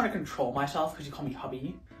 I'm just trying to control myself because you call me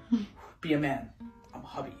hubby. Be a man. I'm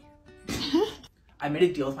hubby. I made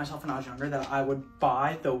a deal with myself when I was younger that I would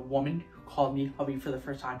buy the woman who called me hubby for the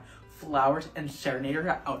first time flowers and serenade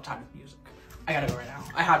her outside with music. I gotta go right now.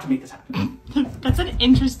 I have to make this happen. That's an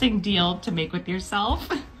interesting deal to make with yourself.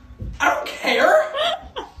 I don't care!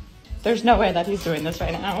 There's no way that he's doing this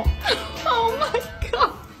right now. Oh my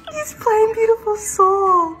god. He's playing Beautiful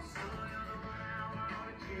Soul.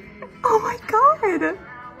 Oh my god.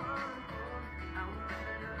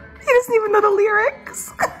 He doesn't even know the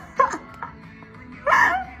lyrics.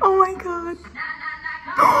 Oh my god.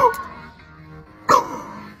 Oh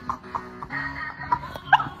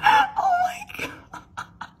my god.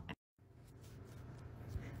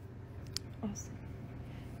 Awesome.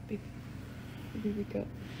 Baby, go.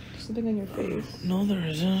 There's something on your face. No, there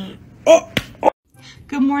isn't.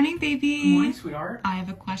 Good morning, baby. Good morning, sweetheart. I have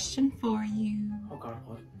a question for you. Oh god,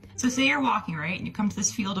 what? So say you're walking, right? And you come to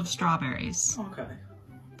this field of strawberries. Okay.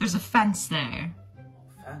 There's a fence there.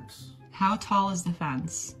 Fence. How tall is the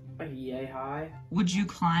fence? Like yay high? Would you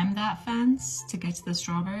climb that fence to get to the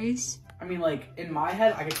strawberries? I mean, like, in my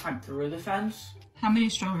head, I could climb through the fence. How many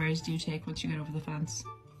strawberries do you take once you get over the fence?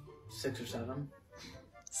 6 or 7.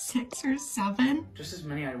 6 or 7? Just as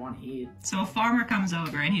many I want to eat. So a farmer comes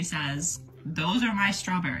over and he says, "Those are my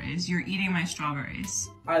strawberries. You're eating my strawberries."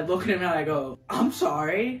 I look at him and I go, I'm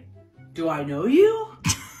sorry, do I know you?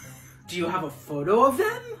 Do you have a photo of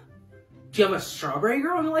them? Do you have a strawberry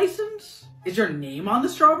growing license? Is your name on the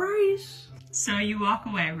strawberries? So you walk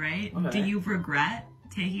away, right? Okay. Do you regret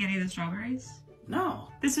taking any of the strawberries? No.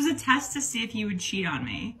 This was a test to see if you would cheat on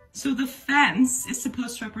me. So the fence is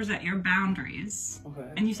supposed to represent your boundaries.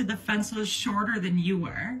 Okay. And you said the fence was shorter than you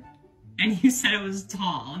were. And you said it was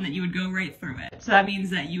tall and that you would go right through it. So that means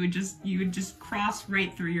that you would just cross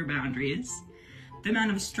right through your boundaries. The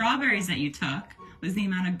amount of strawberries that you took was the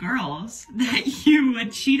amount of girls that you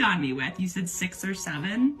would cheat on me with. You said 6 or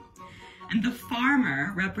 7. And the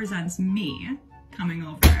farmer represents me coming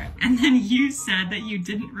over. And then you said that you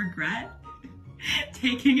didn't regret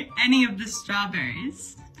taking any of the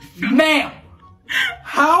strawberries. Ma'am,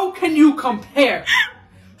 how can you compare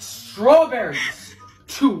strawberries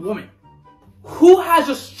to women? Who has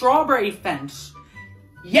a strawberry fence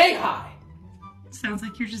yay high? Sounds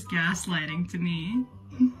like you're just gaslighting to me.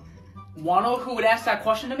 Wanna know who would ask that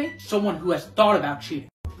question to me? Someone who has thought about cheating.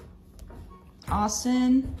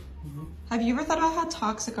 Austin, have you ever thought about how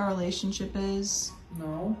toxic our relationship is?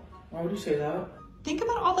 No, why would you say that? Think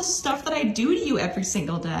about all the stuff that I do to you every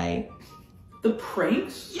single day. The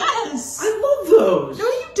pranks? Yes! I love those! No,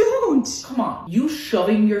 you don't! Come on, you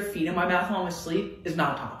shoving your feet in my mouth while I'm asleep is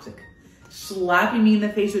not toxic. Slapping me in the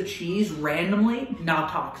face with cheese randomly,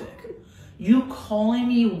 not toxic. You calling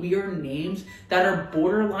me weird names that are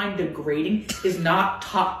borderline degrading is not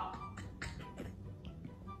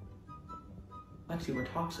Lexi, we're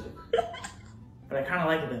toxic. But I kind of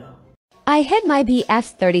like it though. I hid my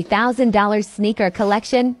BF's $30,000 sneaker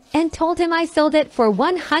collection and told him I sold it for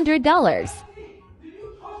 $100.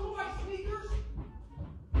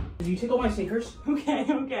 Did you take all my sneakers?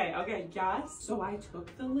 Okay, yes. So I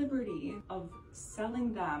took the liberty of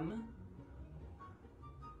selling them.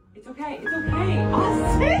 It's okay.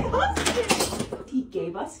 Austin! He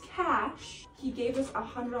gave us cash. He gave us a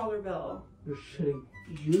 $100 bill. You're shitting.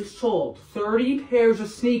 You sold 30 pairs of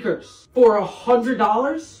sneakers for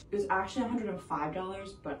 $100? It was actually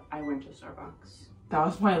 $105, but I went to Starbucks. That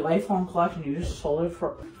was my lifelong collection. You just sold it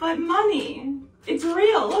for... But money! It's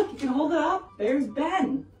real. Look, you can hold it up. There's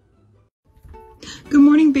Ben. Good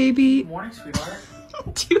morning, baby. Good morning, sweetheart.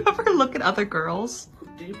 Do you ever look at other girls?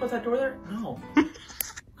 Did you put that door there? No. What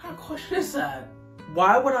kind of question is that?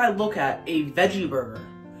 Why would I look at a veggie burger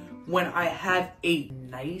when I have a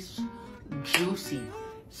nice, juicy,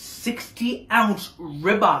 60-ounce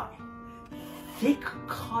ribeye, thick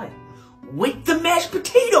cut, with the mashed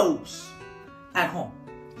potatoes at home?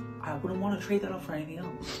 I wouldn't want to trade that up for anything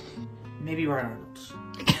else. Maybe Ryan Reynolds.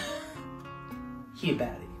 He a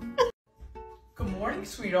baddie. Good morning,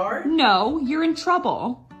 sweetheart. No, you're in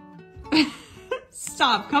trouble.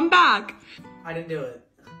 Stop, come back. I didn't do it.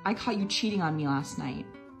 I caught you cheating on me last night.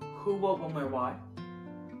 Who, what, when, where, why?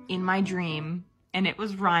 In my dream, and it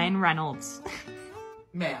was Ryan Reynolds.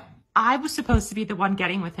 Ma'am. I was supposed to be the one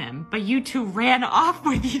getting with him, but you two ran off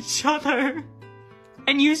with each other.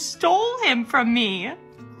 And you stole him from me.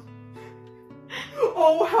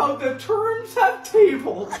 Oh, how the turns have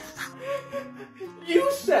tabled.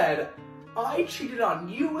 You said I cheated on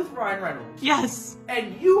you with Ryan Reynolds. Yes.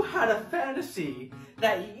 And you had a fantasy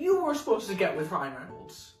that you were supposed to get with Ryan Reynolds.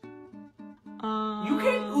 You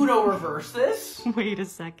can't Uno reverse this. Wait a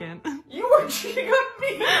second. You were cheating on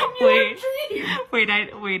me in your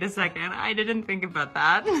dream. Wait a second. I didn't think about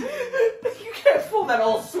that. You can't pull that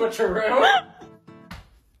old switcheroo.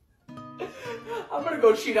 I'm gonna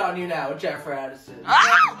go cheat on you now, Jennifer Addison.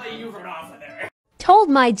 Let you run off of there. Told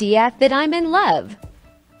my GF that I'm in love.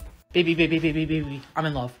 Baby, I'm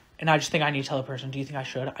in love. And I just think I need to tell a person. Do you think I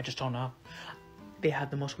should? I just don't know. They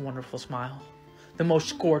have the most wonderful smile, the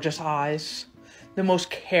most gorgeous eyes, the most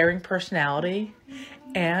caring personality,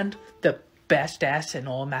 and the best ass in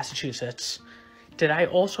all of Massachusetts. Did I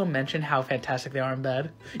also mention how fantastic they are in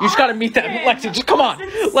bed? You just gotta meet them. Lexi, just come on.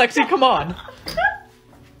 Lexi, come on.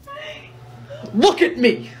 Look at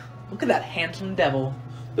me. Look at that handsome devil.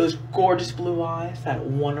 Those gorgeous blue eyes, that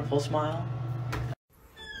wonderful smile.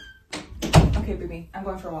 Okay, baby, I'm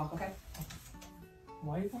going for a walk, okay?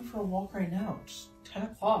 Why are you going for a walk right now? It's 10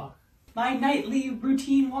 o'clock. My nightly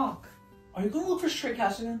routine walk. Are you going to look for stray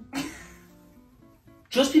cats again?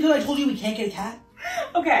 Just because I told you we can't get a cat?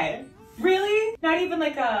 Okay, really? Not even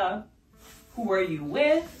like a, who are you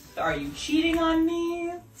with? Are you cheating on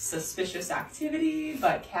me? Suspicious activity,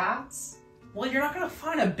 but cats? Well, you're not going to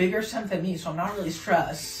find a bigger scent than me, so I'm not really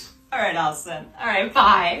stressed. All right, Allison. All right,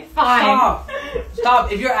 bye.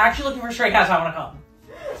 Stop. If you're actually looking for stray cats, I want to come.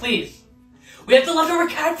 Please. We have the leftover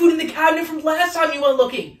cat food in the cabinet from last time you went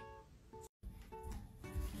looking.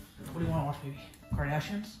 What do you want to watch, baby?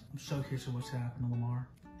 Kardashians? I'm so curious of what's going to happen to Lamar.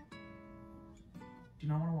 Do you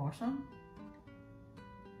not want to watch them?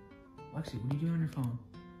 Lexi, what are you doing on your phone?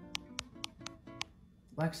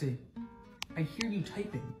 Lexi, I hear you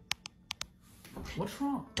typing. What's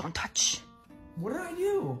wrong? Don't touch. What did I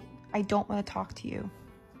do? I don't want to talk to you.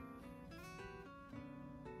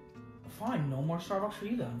 Fine, no more Starbucks for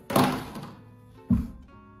you then.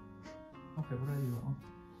 Okay, what did I do wrong?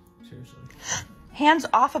 Seriously. Hands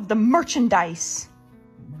off of the merchandise.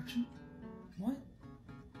 Merchant? What?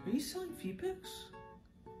 Are you selling feet pics?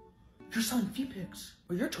 You're selling feet pics?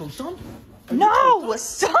 Are your toes done? No!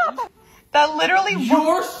 Stop! That literally...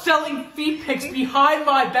 You're selling feet pics behind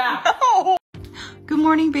my back! No! Good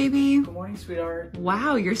morning, baby. Good morning, sweetheart.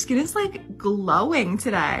 Wow, your skin is like glowing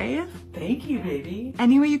today. Thank you, baby.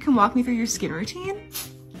 Any way you can walk me through your skin routine?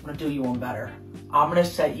 I'm gonna do you one better. I'm gonna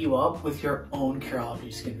set you up with your own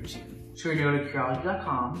Curology skin routine. So you're gonna go to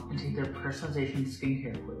Curology.com and take their personalization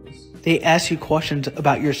skincare quiz. They ask you questions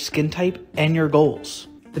about your skin type and your goals.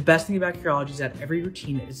 The best thing about Curology is that every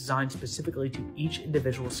routine is designed specifically to each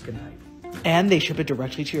individual skin type. And they ship it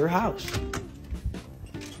directly to your house.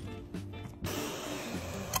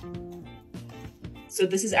 So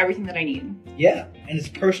this is everything that I need. Yeah, and it's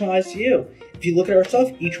personalized to you. If you look at our stuff,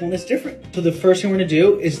 each one is different. So the first thing we're gonna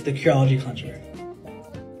do is the Curology cleanser.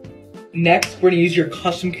 Next, we're gonna use your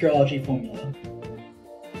custom Curology formula.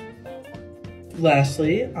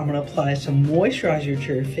 Lastly, I'm gonna apply some moisturizer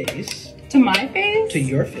to your face. To my face? To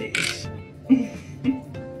your face.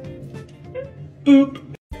 Boop.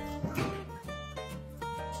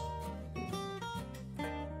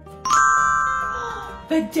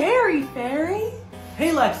 The Dairy Fairy? Hey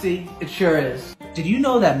Lexi, it sure is. Did you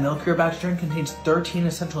know that milk you're about to drink contains 13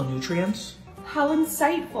 essential nutrients? How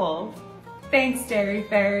insightful. Thanks, Dairy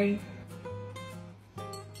Fairy.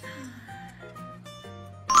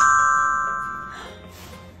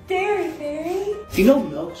 Dairy Fairy? Do you know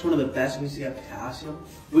milk's one of the best ways to get potassium,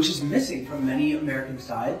 which is missing from many Americans'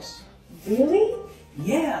 diets? Really?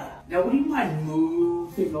 Yeah. Now would you mind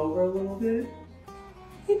moving over a little bit?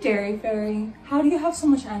 Hey, Dairy Fairy. How do you have so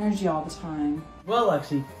much energy all the time? Well,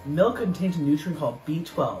 Lexi, milk contains a nutrient called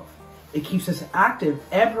B12. It keeps us active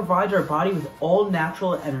and provides our body with all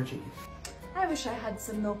natural energy. I wish I had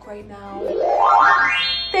some milk right now.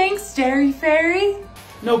 Thanks, Dairy Fairy.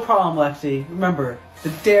 No problem, Lexi. Remember, the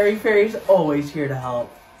Dairy Fairy's always here to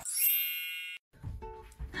help.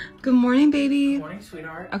 Good morning, baby. Good morning,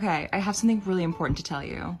 sweetheart. Okay, I have something really important to tell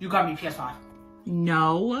you. You got me PS5.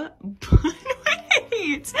 No.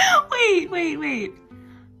 Wait.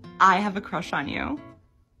 I have a crush on you.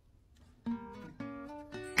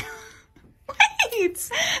 Wait!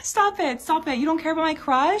 Stop it. You don't care about my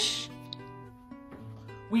crush?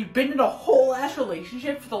 We've been in a whole ass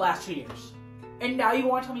relationship for the last 2 years. And now you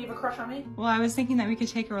want to tell me you have a crush on me? Well, I was thinking that we could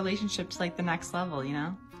take a relationship to like the next level, you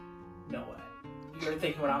know? No way. You're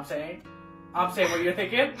thinking what I'm saying? I'm saying what you're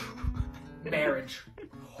thinking? Marriage. Can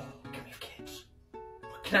we have kids?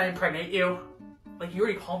 Can I impregnate you? Like, you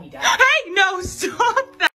already call me dad. Hey, no,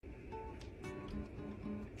 stop that!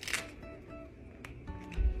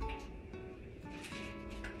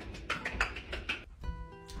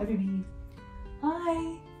 Hi, baby.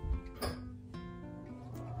 Hi.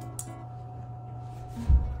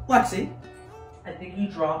 Lexi, I think you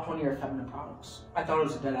dropped one of your feminine products. I thought it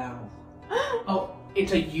was a dead animal. Oh,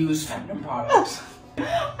 it's a used feminine product.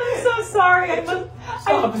 I'm so sorry.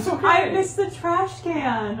 Stop, it's okay. I missed the trash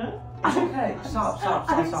can. It's okay. Stop.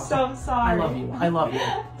 I'm so sorry. I love you.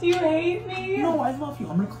 Do you hate me? No, I love you.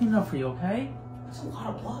 I'm gonna clean it up for you, okay? That's a lot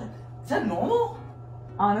of blood. Is that normal?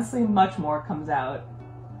 Honestly, much more comes out.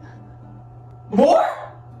 More?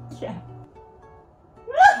 Yeah.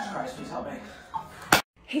 Jesus Christ, please help me.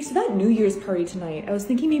 Hey, so that New Year's party tonight, I was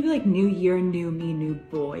thinking maybe like New Year, new me, new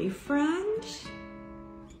boyfriend?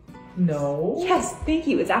 No. Yes, thank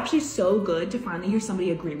you. It's actually so good to finally hear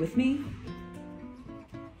somebody agree with me.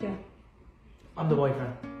 Yeah. I'm the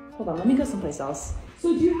boyfriend. Hold on, let me go someplace else.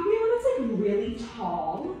 So do you have anyone that's like really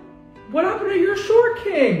tall? What happened to your short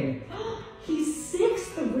king? He's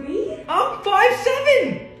 6'3"? I'm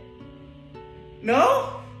 5'7".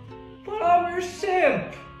 No? But I'm your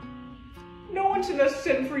simp. No one's gonna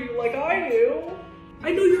simp for you like I do.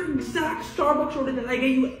 I know your exact Starbucks order that I get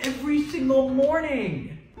you every single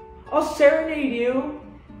morning. I'll serenade you.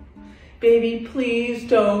 Baby, please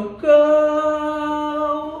don't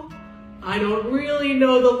go. I don't really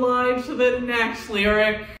know the lines to the next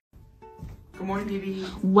lyric. Good morning, baby.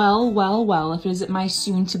 Well, if it isn't my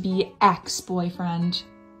soon-to-be ex-boyfriend.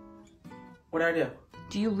 What did I do?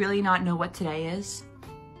 Do you really not know what today is?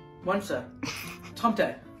 Wednesday. Hump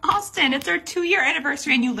day. Austin, it's our 2-year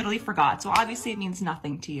anniversary and you literally forgot, so obviously it means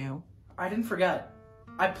nothing to you. I didn't forget.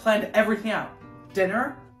 I planned everything out.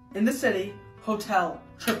 Dinner, in the city, hotel,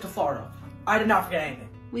 trip to Florida. I did not forget anything.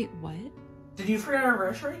 Wait, what? Did you forget our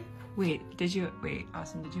anniversary? Wait,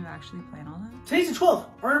 Austin, did you actually plan all that? Today's the 12th.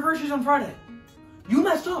 Our anniversary's on Friday. You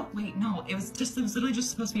messed up. Wait, no, it was literally just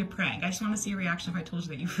supposed to be a prank. I just want to see your reaction if I told you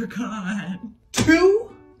that you forgot.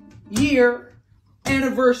 2-year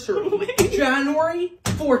anniversary. January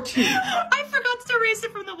 14th. I forgot to erase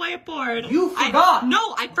it from the whiteboard. You forgot.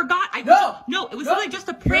 I forgot. No, it was literally just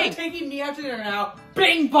a prank. You're taking me out to dinner now.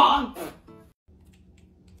 Bing bong.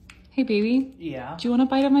 Hey, baby. Yeah? Do you want a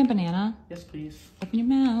bite of my banana? Yes, please. Open your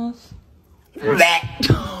mouth.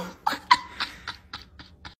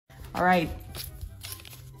 All right.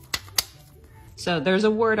 So there's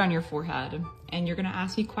a word on your forehead, and you're gonna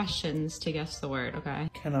ask me questions to guess the word, okay?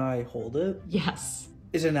 Can I hold it? Yes.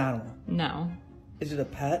 Is it an animal? No. Is it a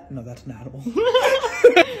pet? No, that's an animal.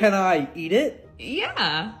 Can I eat it?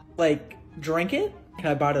 Yeah. Like, drink it? Can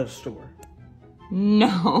I buy it at a store?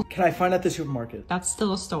 No. Can I find it at the supermarket? That's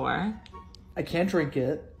still a store. I can't drink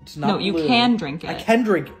it. It's not No, you blue. can drink it. I can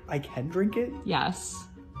drink it. I can drink it? Yes.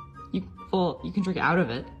 You can drink out of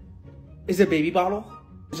it. Is it a baby bottle?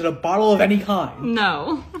 Is it a bottle of any kind?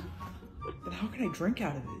 No. Then how can I drink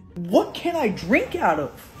out of it? What can I drink out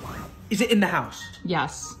of? Is it in the house?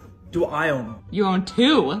 Yes. Do I own one? You own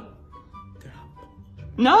 2.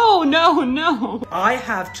 No. I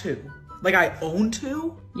have 2. Like, I own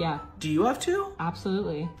 2? Yeah. Do you have 2?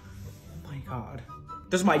 Absolutely. Oh my god.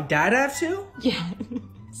 Does my dad have two? Yeah.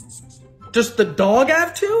 Does the dog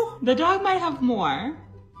have two? The dog might have more.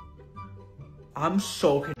 I'm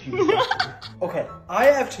so confused. Okay, I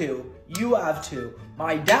have two. You have two.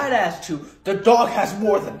 My dad has two. The dog has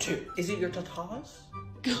more than two. Is it your tatas?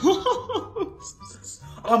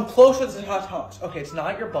 I'm close with the tatas. Okay, it's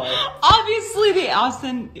not your butt. Obviously, the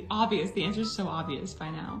answer is so obvious by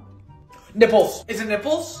now. Nipples. Is it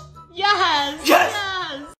nipples? Yes. Yes.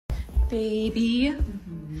 Baby,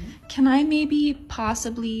 can I maybe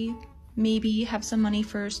have some money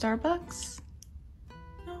for Starbucks?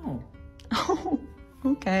 No. Oh,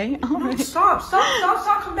 okay. All right. Stop,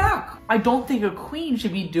 come back. I don't think a queen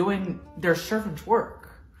should be doing their servant's work.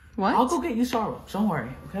 What? I'll go get you Starbucks, don't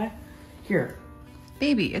worry, okay? Here.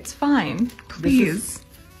 Baby, it's fine. Please.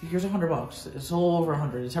 Here's $100. It's a little over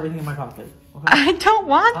 100. It's everything in my pocket, okay? I don't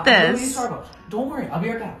want I'll go get you this. Starbucks. Don't worry, I'll be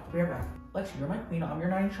right back. Lexi, you're my queen. I'm your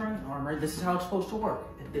knight in shining armor. This is how it's supposed to work.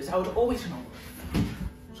 This is how it's always gonna work.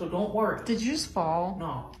 So don't worry. Did you just fall?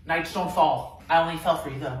 No, knights don't fall. I only fell for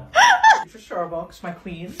you though. For Starbucks, my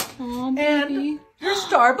queen. Oh, baby. And your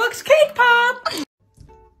Starbucks cake pop.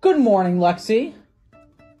 Good morning, Lexi.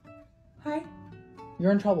 Hi.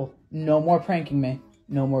 You're in trouble. No more pranking me.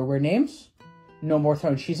 No more weird names. No more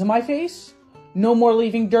throwing cheese in my face. No more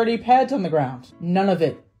leaving dirty pads on the ground. None of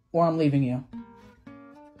it, or I'm leaving you.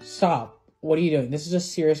 Stop. What are you doing? This is a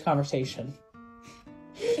serious conversation.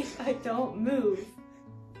 If I don't move,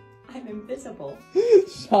 I'm invisible.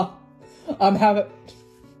 Stop. I'm trying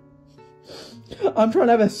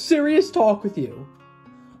to have a serious talk with you.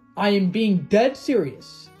 I am being dead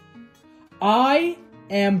serious. I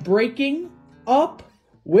am breaking up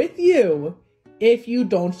with you if you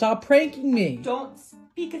don't stop pranking me. Don't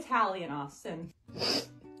speak Italian, Austin.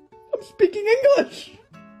 I'm speaking English.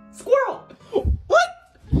 Squirrel! What?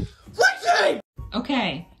 Lexi!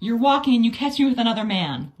 Okay, you're walking and you catch me with another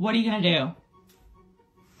man. What are you gonna do?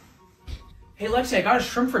 Hey, Lexi, I got a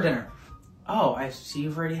shrimp for dinner. Oh, I see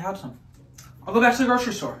you've already had some. I'll go back to the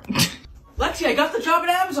grocery store. Lexi, I got the job at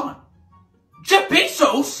Amazon. Jeff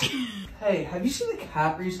Bezos! Hey, have you seen the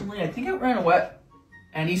cat recently? I think it ran away.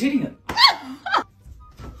 And he's eating it.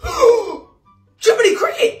 Jiminy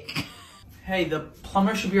Cricket! Hey, the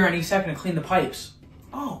plumber should be here any second to clean the pipes.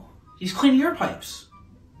 Oh, he's cleaning your pipes.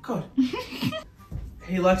 Good.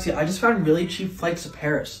 Hey, Lexi, I just found really cheap flights to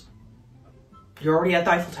Paris. You're already at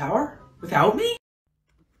the Eiffel Tower? Without me?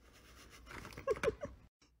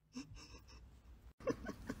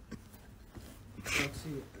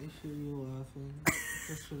 Lexi, I should be laughing. I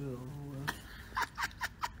should have over.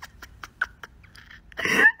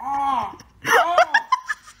 Oh! Oh!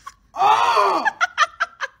 Oh!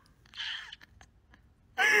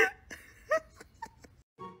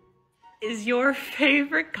 Is your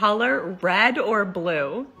favorite color red or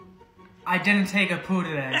blue? I didn't take a poo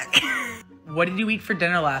today. What did you eat for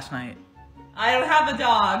dinner last night? I don't have a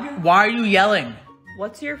dog. Why are you yelling?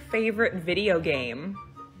 What's your favorite video game?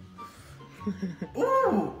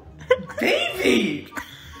 Ooh! Baby!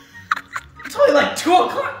 It's only like 2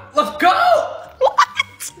 o'clock. Let's go!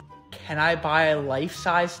 What? Can I buy a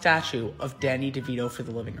life-size statue of Danny DeVito for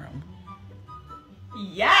the living room?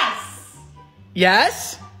 Yes!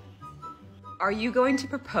 Yes? Are you going to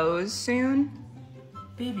propose soon?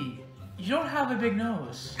 Baby, you don't have a big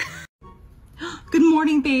nose. Good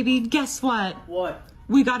morning, baby. Guess what? What?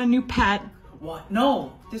 We got a new pet. What?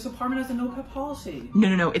 No, this apartment has a no-pet policy.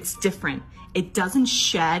 No, it's different. It doesn't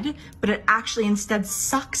shed, but it actually instead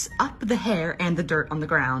sucks up the hair and the dirt on the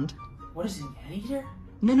ground. What is it, an anteater?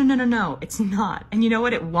 No, it's not. And you know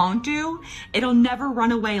what it won't do? It'll never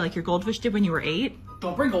run away like your goldfish did when you were 8.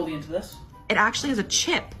 Don't bring Goldie into this. It actually has a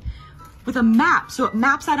chip with a map, so it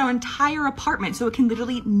maps out our entire apartment, so it can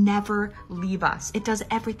literally never leave us. It does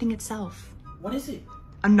everything itself. What is it?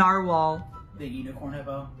 A narwhal. The unicorn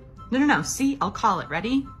hippo. No, see? I'll call it.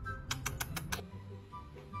 Ready?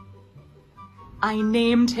 I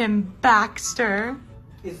named him Baxter.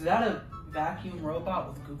 Is that a vacuum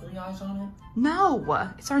robot with googly eyes on it?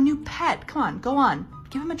 No, it's our new pet. Come on, go on.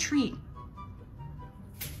 Give him a treat.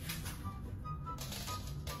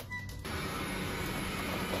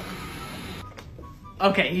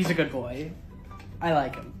 Okay, he's a good boy. I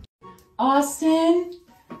like him. Austin,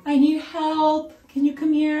 I need help. Can you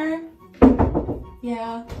come here?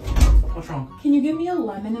 Yeah. What's wrong? Can you give me a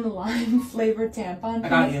lemon and lime flavored tampon, please? I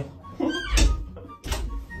got you.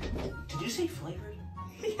 Did you say flavored?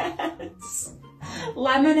 Yes.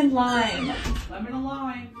 Lemon and lime. Lemon and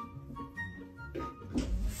lime.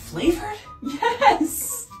 Flavored?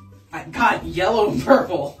 Yes. I got yellow and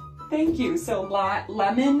purple. Thank you. So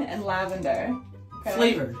lemon and lavender. Okay.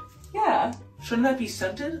 Flavored. Yeah. Shouldn't that be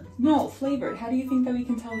scented? No, flavored. How do you think that we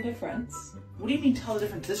can tell the difference? What do you mean tell the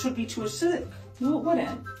difference? This would be too acidic. No, it wouldn't.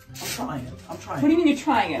 I'm trying it. I'm trying What do you mean you're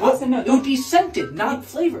trying it? What? Austin, no, It would be scented, not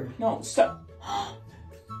flavored. No, stop.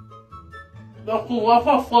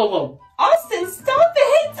 Austin, Stop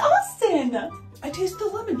it! Austin! I taste the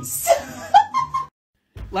lemons.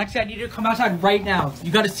 Lexi, I need you to come outside right now.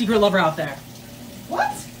 You got a secret lover out there.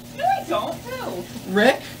 What? No, I don't. Who?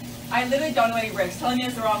 Rick? I literally don't know any Ricks. Telling me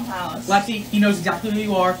it's the wrong house. Lexi, he knows exactly who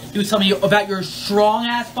you are. He was telling me about your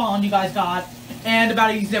strong-ass bond you guys got, and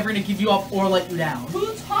about he's never gonna give you up or let you down.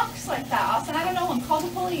 Who talks like that, Austin? I don't know him. Call the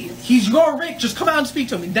police. He's your Rick. Just come out and speak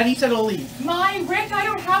to him. And then he said he'll leave. My Rick? I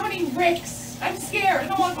don't have any Ricks. I'm scared. I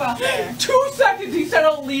don't want to go out there. 2 seconds. He said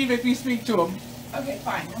he'll leave if you speak to him. Okay,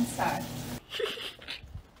 fine. One sec.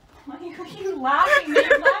 Why are you laughing?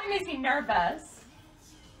 Your laughing makes me nervous.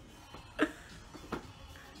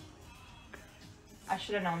 I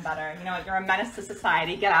should have known better. You know what? You're a menace to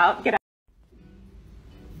society. Get out. Get out.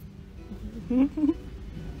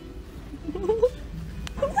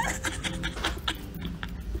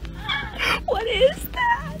 What is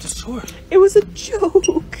that? It's a sword. It was a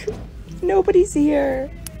joke. Nobody's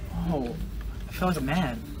here. Oh, I feel like a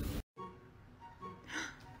man.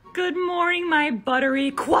 Good morning, my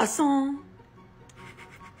buttery croissant.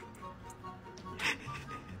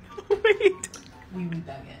 Wait. We read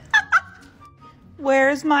that again.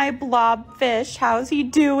 Where's my blobfish? How's he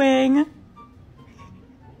doing?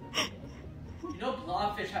 You know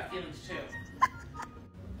blobfish have feelings too.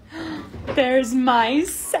 There's my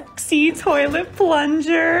sexy toilet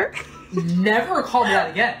plunger. Never call me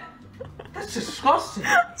that again. That's disgusting.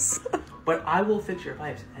 But I will fix your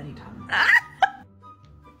pipes anytime.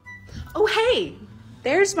 Oh, hey.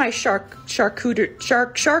 There's my charcuterie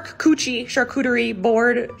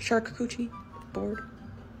board. Charcuterie board.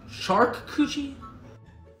 Shark coochie?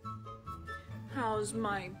 How's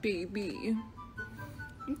my baby?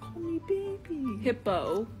 You call me baby.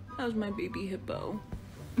 Hippo. How's my baby hippo?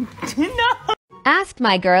 No. Asked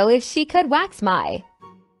my girl if she could wax my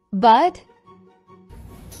butt.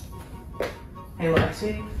 Hey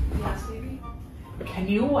Lexi, Yes, baby. can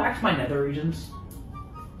you wax my nether regions?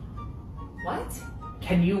 What?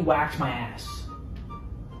 Can you wax my ass?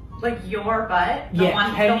 Like your butt? The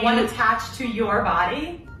Yeah, one attached to your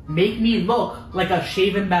body? Make me look like a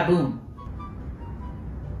shaven baboon.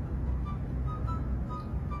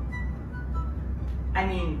 I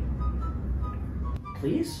mean,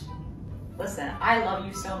 Please? listen, I love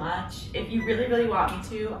you so much. If you really, really want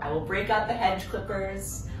me to, I will break out the hedge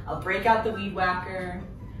clippers. I'll break out the weed whacker.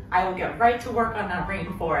 I will get right to work on that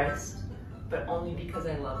rainforest. But only because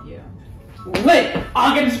I love you. Wait,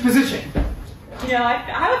 I'll get this position. You know, I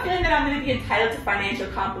have a feeling that I'm going to be entitled to financial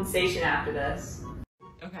compensation after this.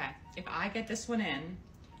 Okay, if I get this one in,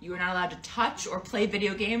 you are not allowed to touch or play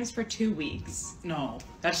video games for 2 weeks. No,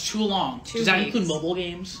 that's too long. 2 Does that weeks. include mobile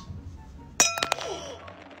games?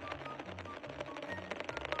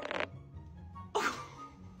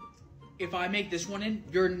 If I make this one in,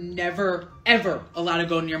 you're never, ever allowed to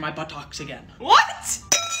go near my buttocks again. What?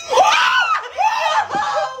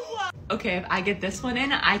 Okay, if I get this one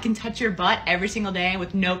in, I can touch your butt every single day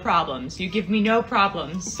with no problems. You give me no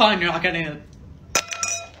problems. Fine, you're not getting it.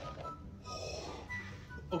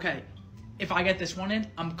 Okay, if I get this one in,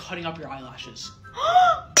 I'm cutting up your eyelashes.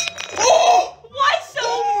 Why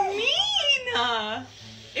so mean?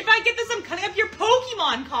 If I get this, I'm cutting up your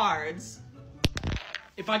Pokemon cards.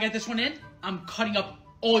 If I get this one in, I'm cutting up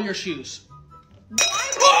all your shoes.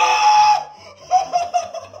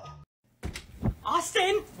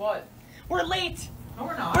 Austin, What? we're late. No,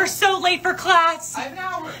 we're not. We're so late for class. I have an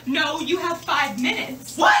hour. No, you have 5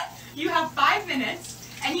 minutes. What? You have 5 minutes,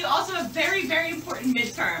 and you also have a very, very important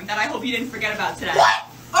midterm that I hope you didn't forget about today. What?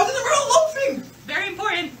 I was in the middle of loafing. Very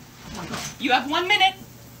important. Oh my god. You have 1 minute.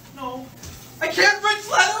 No. I can't rinse,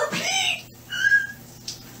 lather, repeat!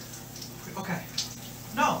 Okay.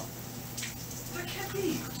 No. That can't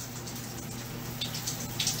be.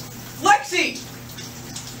 Lexi!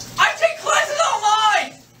 I take classes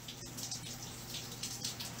online!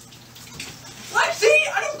 Lexi!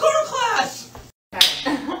 I don't go to class!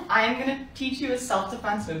 Okay. I am gonna teach you a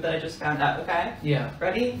self-defense move that I just found out, okay? Yeah.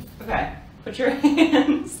 Ready? Okay. Put your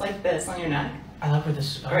hands like this on your neck. I like where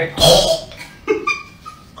this is. Alright.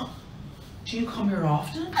 Do you come here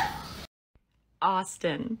often?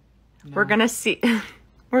 Austin, we're gonna see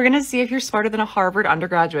if you're smarter than a Harvard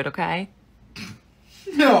undergraduate, okay?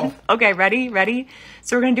 No. Okay, ready?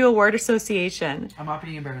 So we're gonna do a word association. I'm not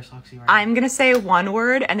being embarrassed, Lexi, right? I'm gonna say one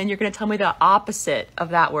word and then you're gonna tell me the opposite of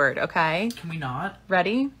that word, okay? Can we not?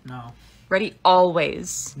 Ready? No. Ready?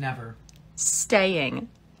 Always. Never. Staying.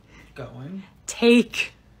 Going.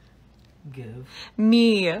 Take Give.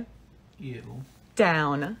 me You.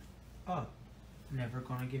 down. Up. Never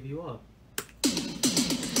gonna give you up.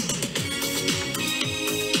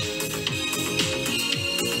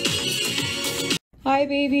 Hi,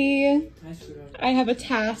 baby. Hi, sweetheart. I have a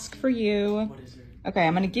task for you. What is it? Okay,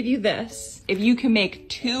 I'm gonna give you this. If you can make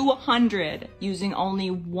 200 using only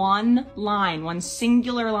one line, one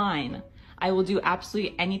singular line, I will do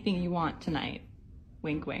absolutely anything you want tonight.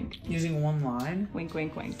 Wink, wink. Using one line? Wink,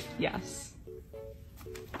 wink, wink. Yes.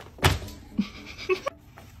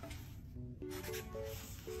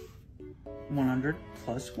 100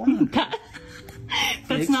 plus 100. That's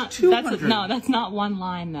Makes not 200. that's not one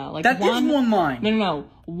line though. Like That is one line. No.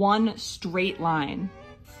 One straight line.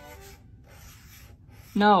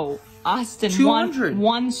 No, Austin. 200.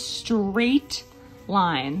 One straight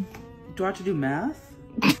line. Do I have to do math?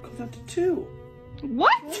 It comes out to 2.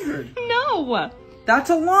 What? 200. No. That's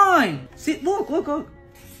a line. See, look.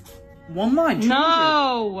 One line. 200.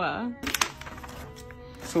 No.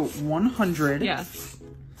 So 100. Yes.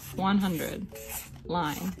 100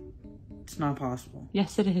 line. It's not possible.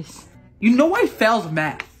 Yes, it is. You know I failed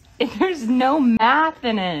math. There's no math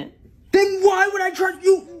in it. Then why would I trust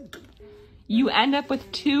you? You end up with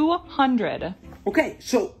 200. Okay,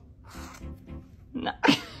 so No.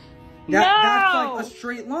 that's like a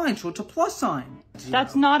straight line, so it's a plus sign.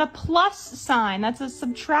 That's not a plus sign. That's a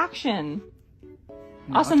subtraction.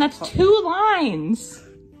 No, Austin, that's 2 lines.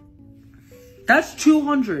 That's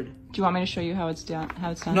 200. Do you want me to show you how it's done?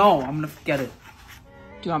 No, I'm gonna forget it.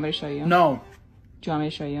 Do you want me to show you? No, Do you want me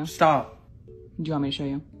to show you? stop. Do you want me to show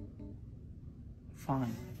you?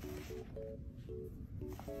 Fine.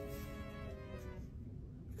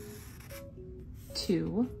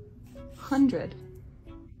 $200.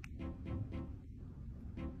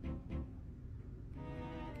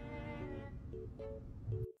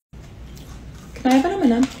 Can I have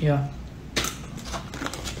an M&M? Yeah.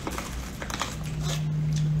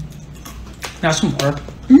 Now some more.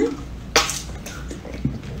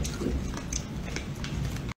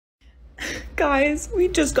 Guys, we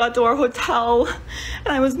just got to our hotel and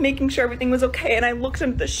I was making sure everything was okay and I looked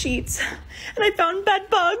under the sheets and I found bed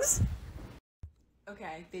bugs.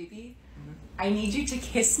 Okay, baby, I need you to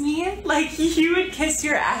kiss me like you would kiss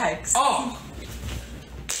your ex. Oh!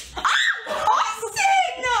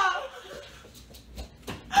 Austin!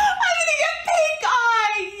 I'm gonna get pink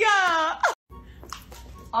eye!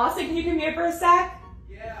 Austin, can you come here for a sec?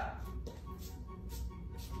 Yeah.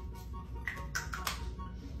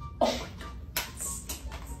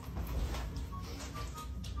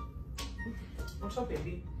 What's up,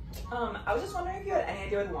 baby? I was just wondering if you had any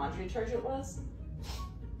idea what laundry detergent was?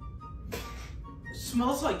 It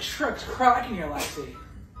smells like Shrek's crack in here, Lexi.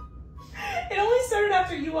 It only started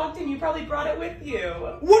after you walked in. You probably brought it with you.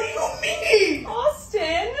 What do you mean?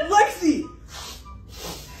 Austin! Lexi!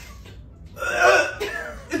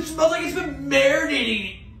 It smells like it's been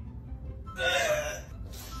marinating.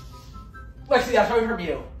 Lexi, that's coming from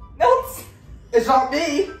you. No, It's not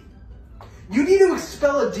me. You need to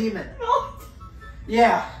expel a demon. no.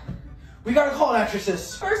 Yeah. We gotta call an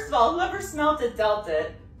exorcist. First of all, whoever smelt it dealt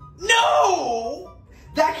it. No!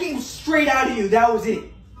 That came straight out of you. That was it.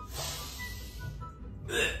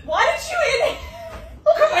 Why did you in it?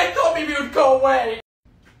 Because I thought maybe it would go away.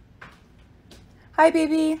 Hi,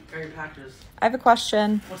 baby. Got your packages. I have a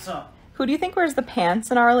question. What's up? Who do you think wears the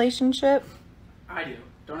pants in our relationship? I do.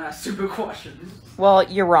 Don't ask stupid questions. Well,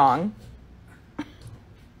 you're wrong.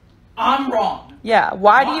 I'm wrong. Yeah.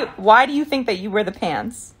 Why do you think that you wear the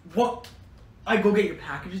pants? What? I go get your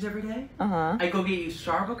packages every day. Uh-huh. I go get you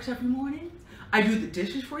Starbucks every morning. I do the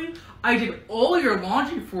dishes for you. I did all your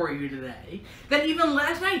laundry for you today. Then even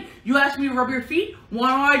last night, you asked me to rub your feet.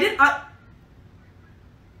 Wanna know what I did?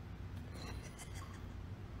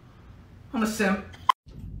 I'm a simp.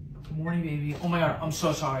 Good morning, baby. Oh my god, I'm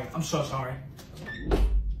so sorry. I'm so sorry.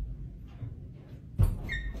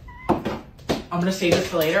 I'm gonna save this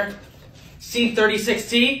for later.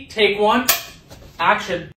 C36T, take 1,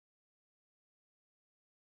 action.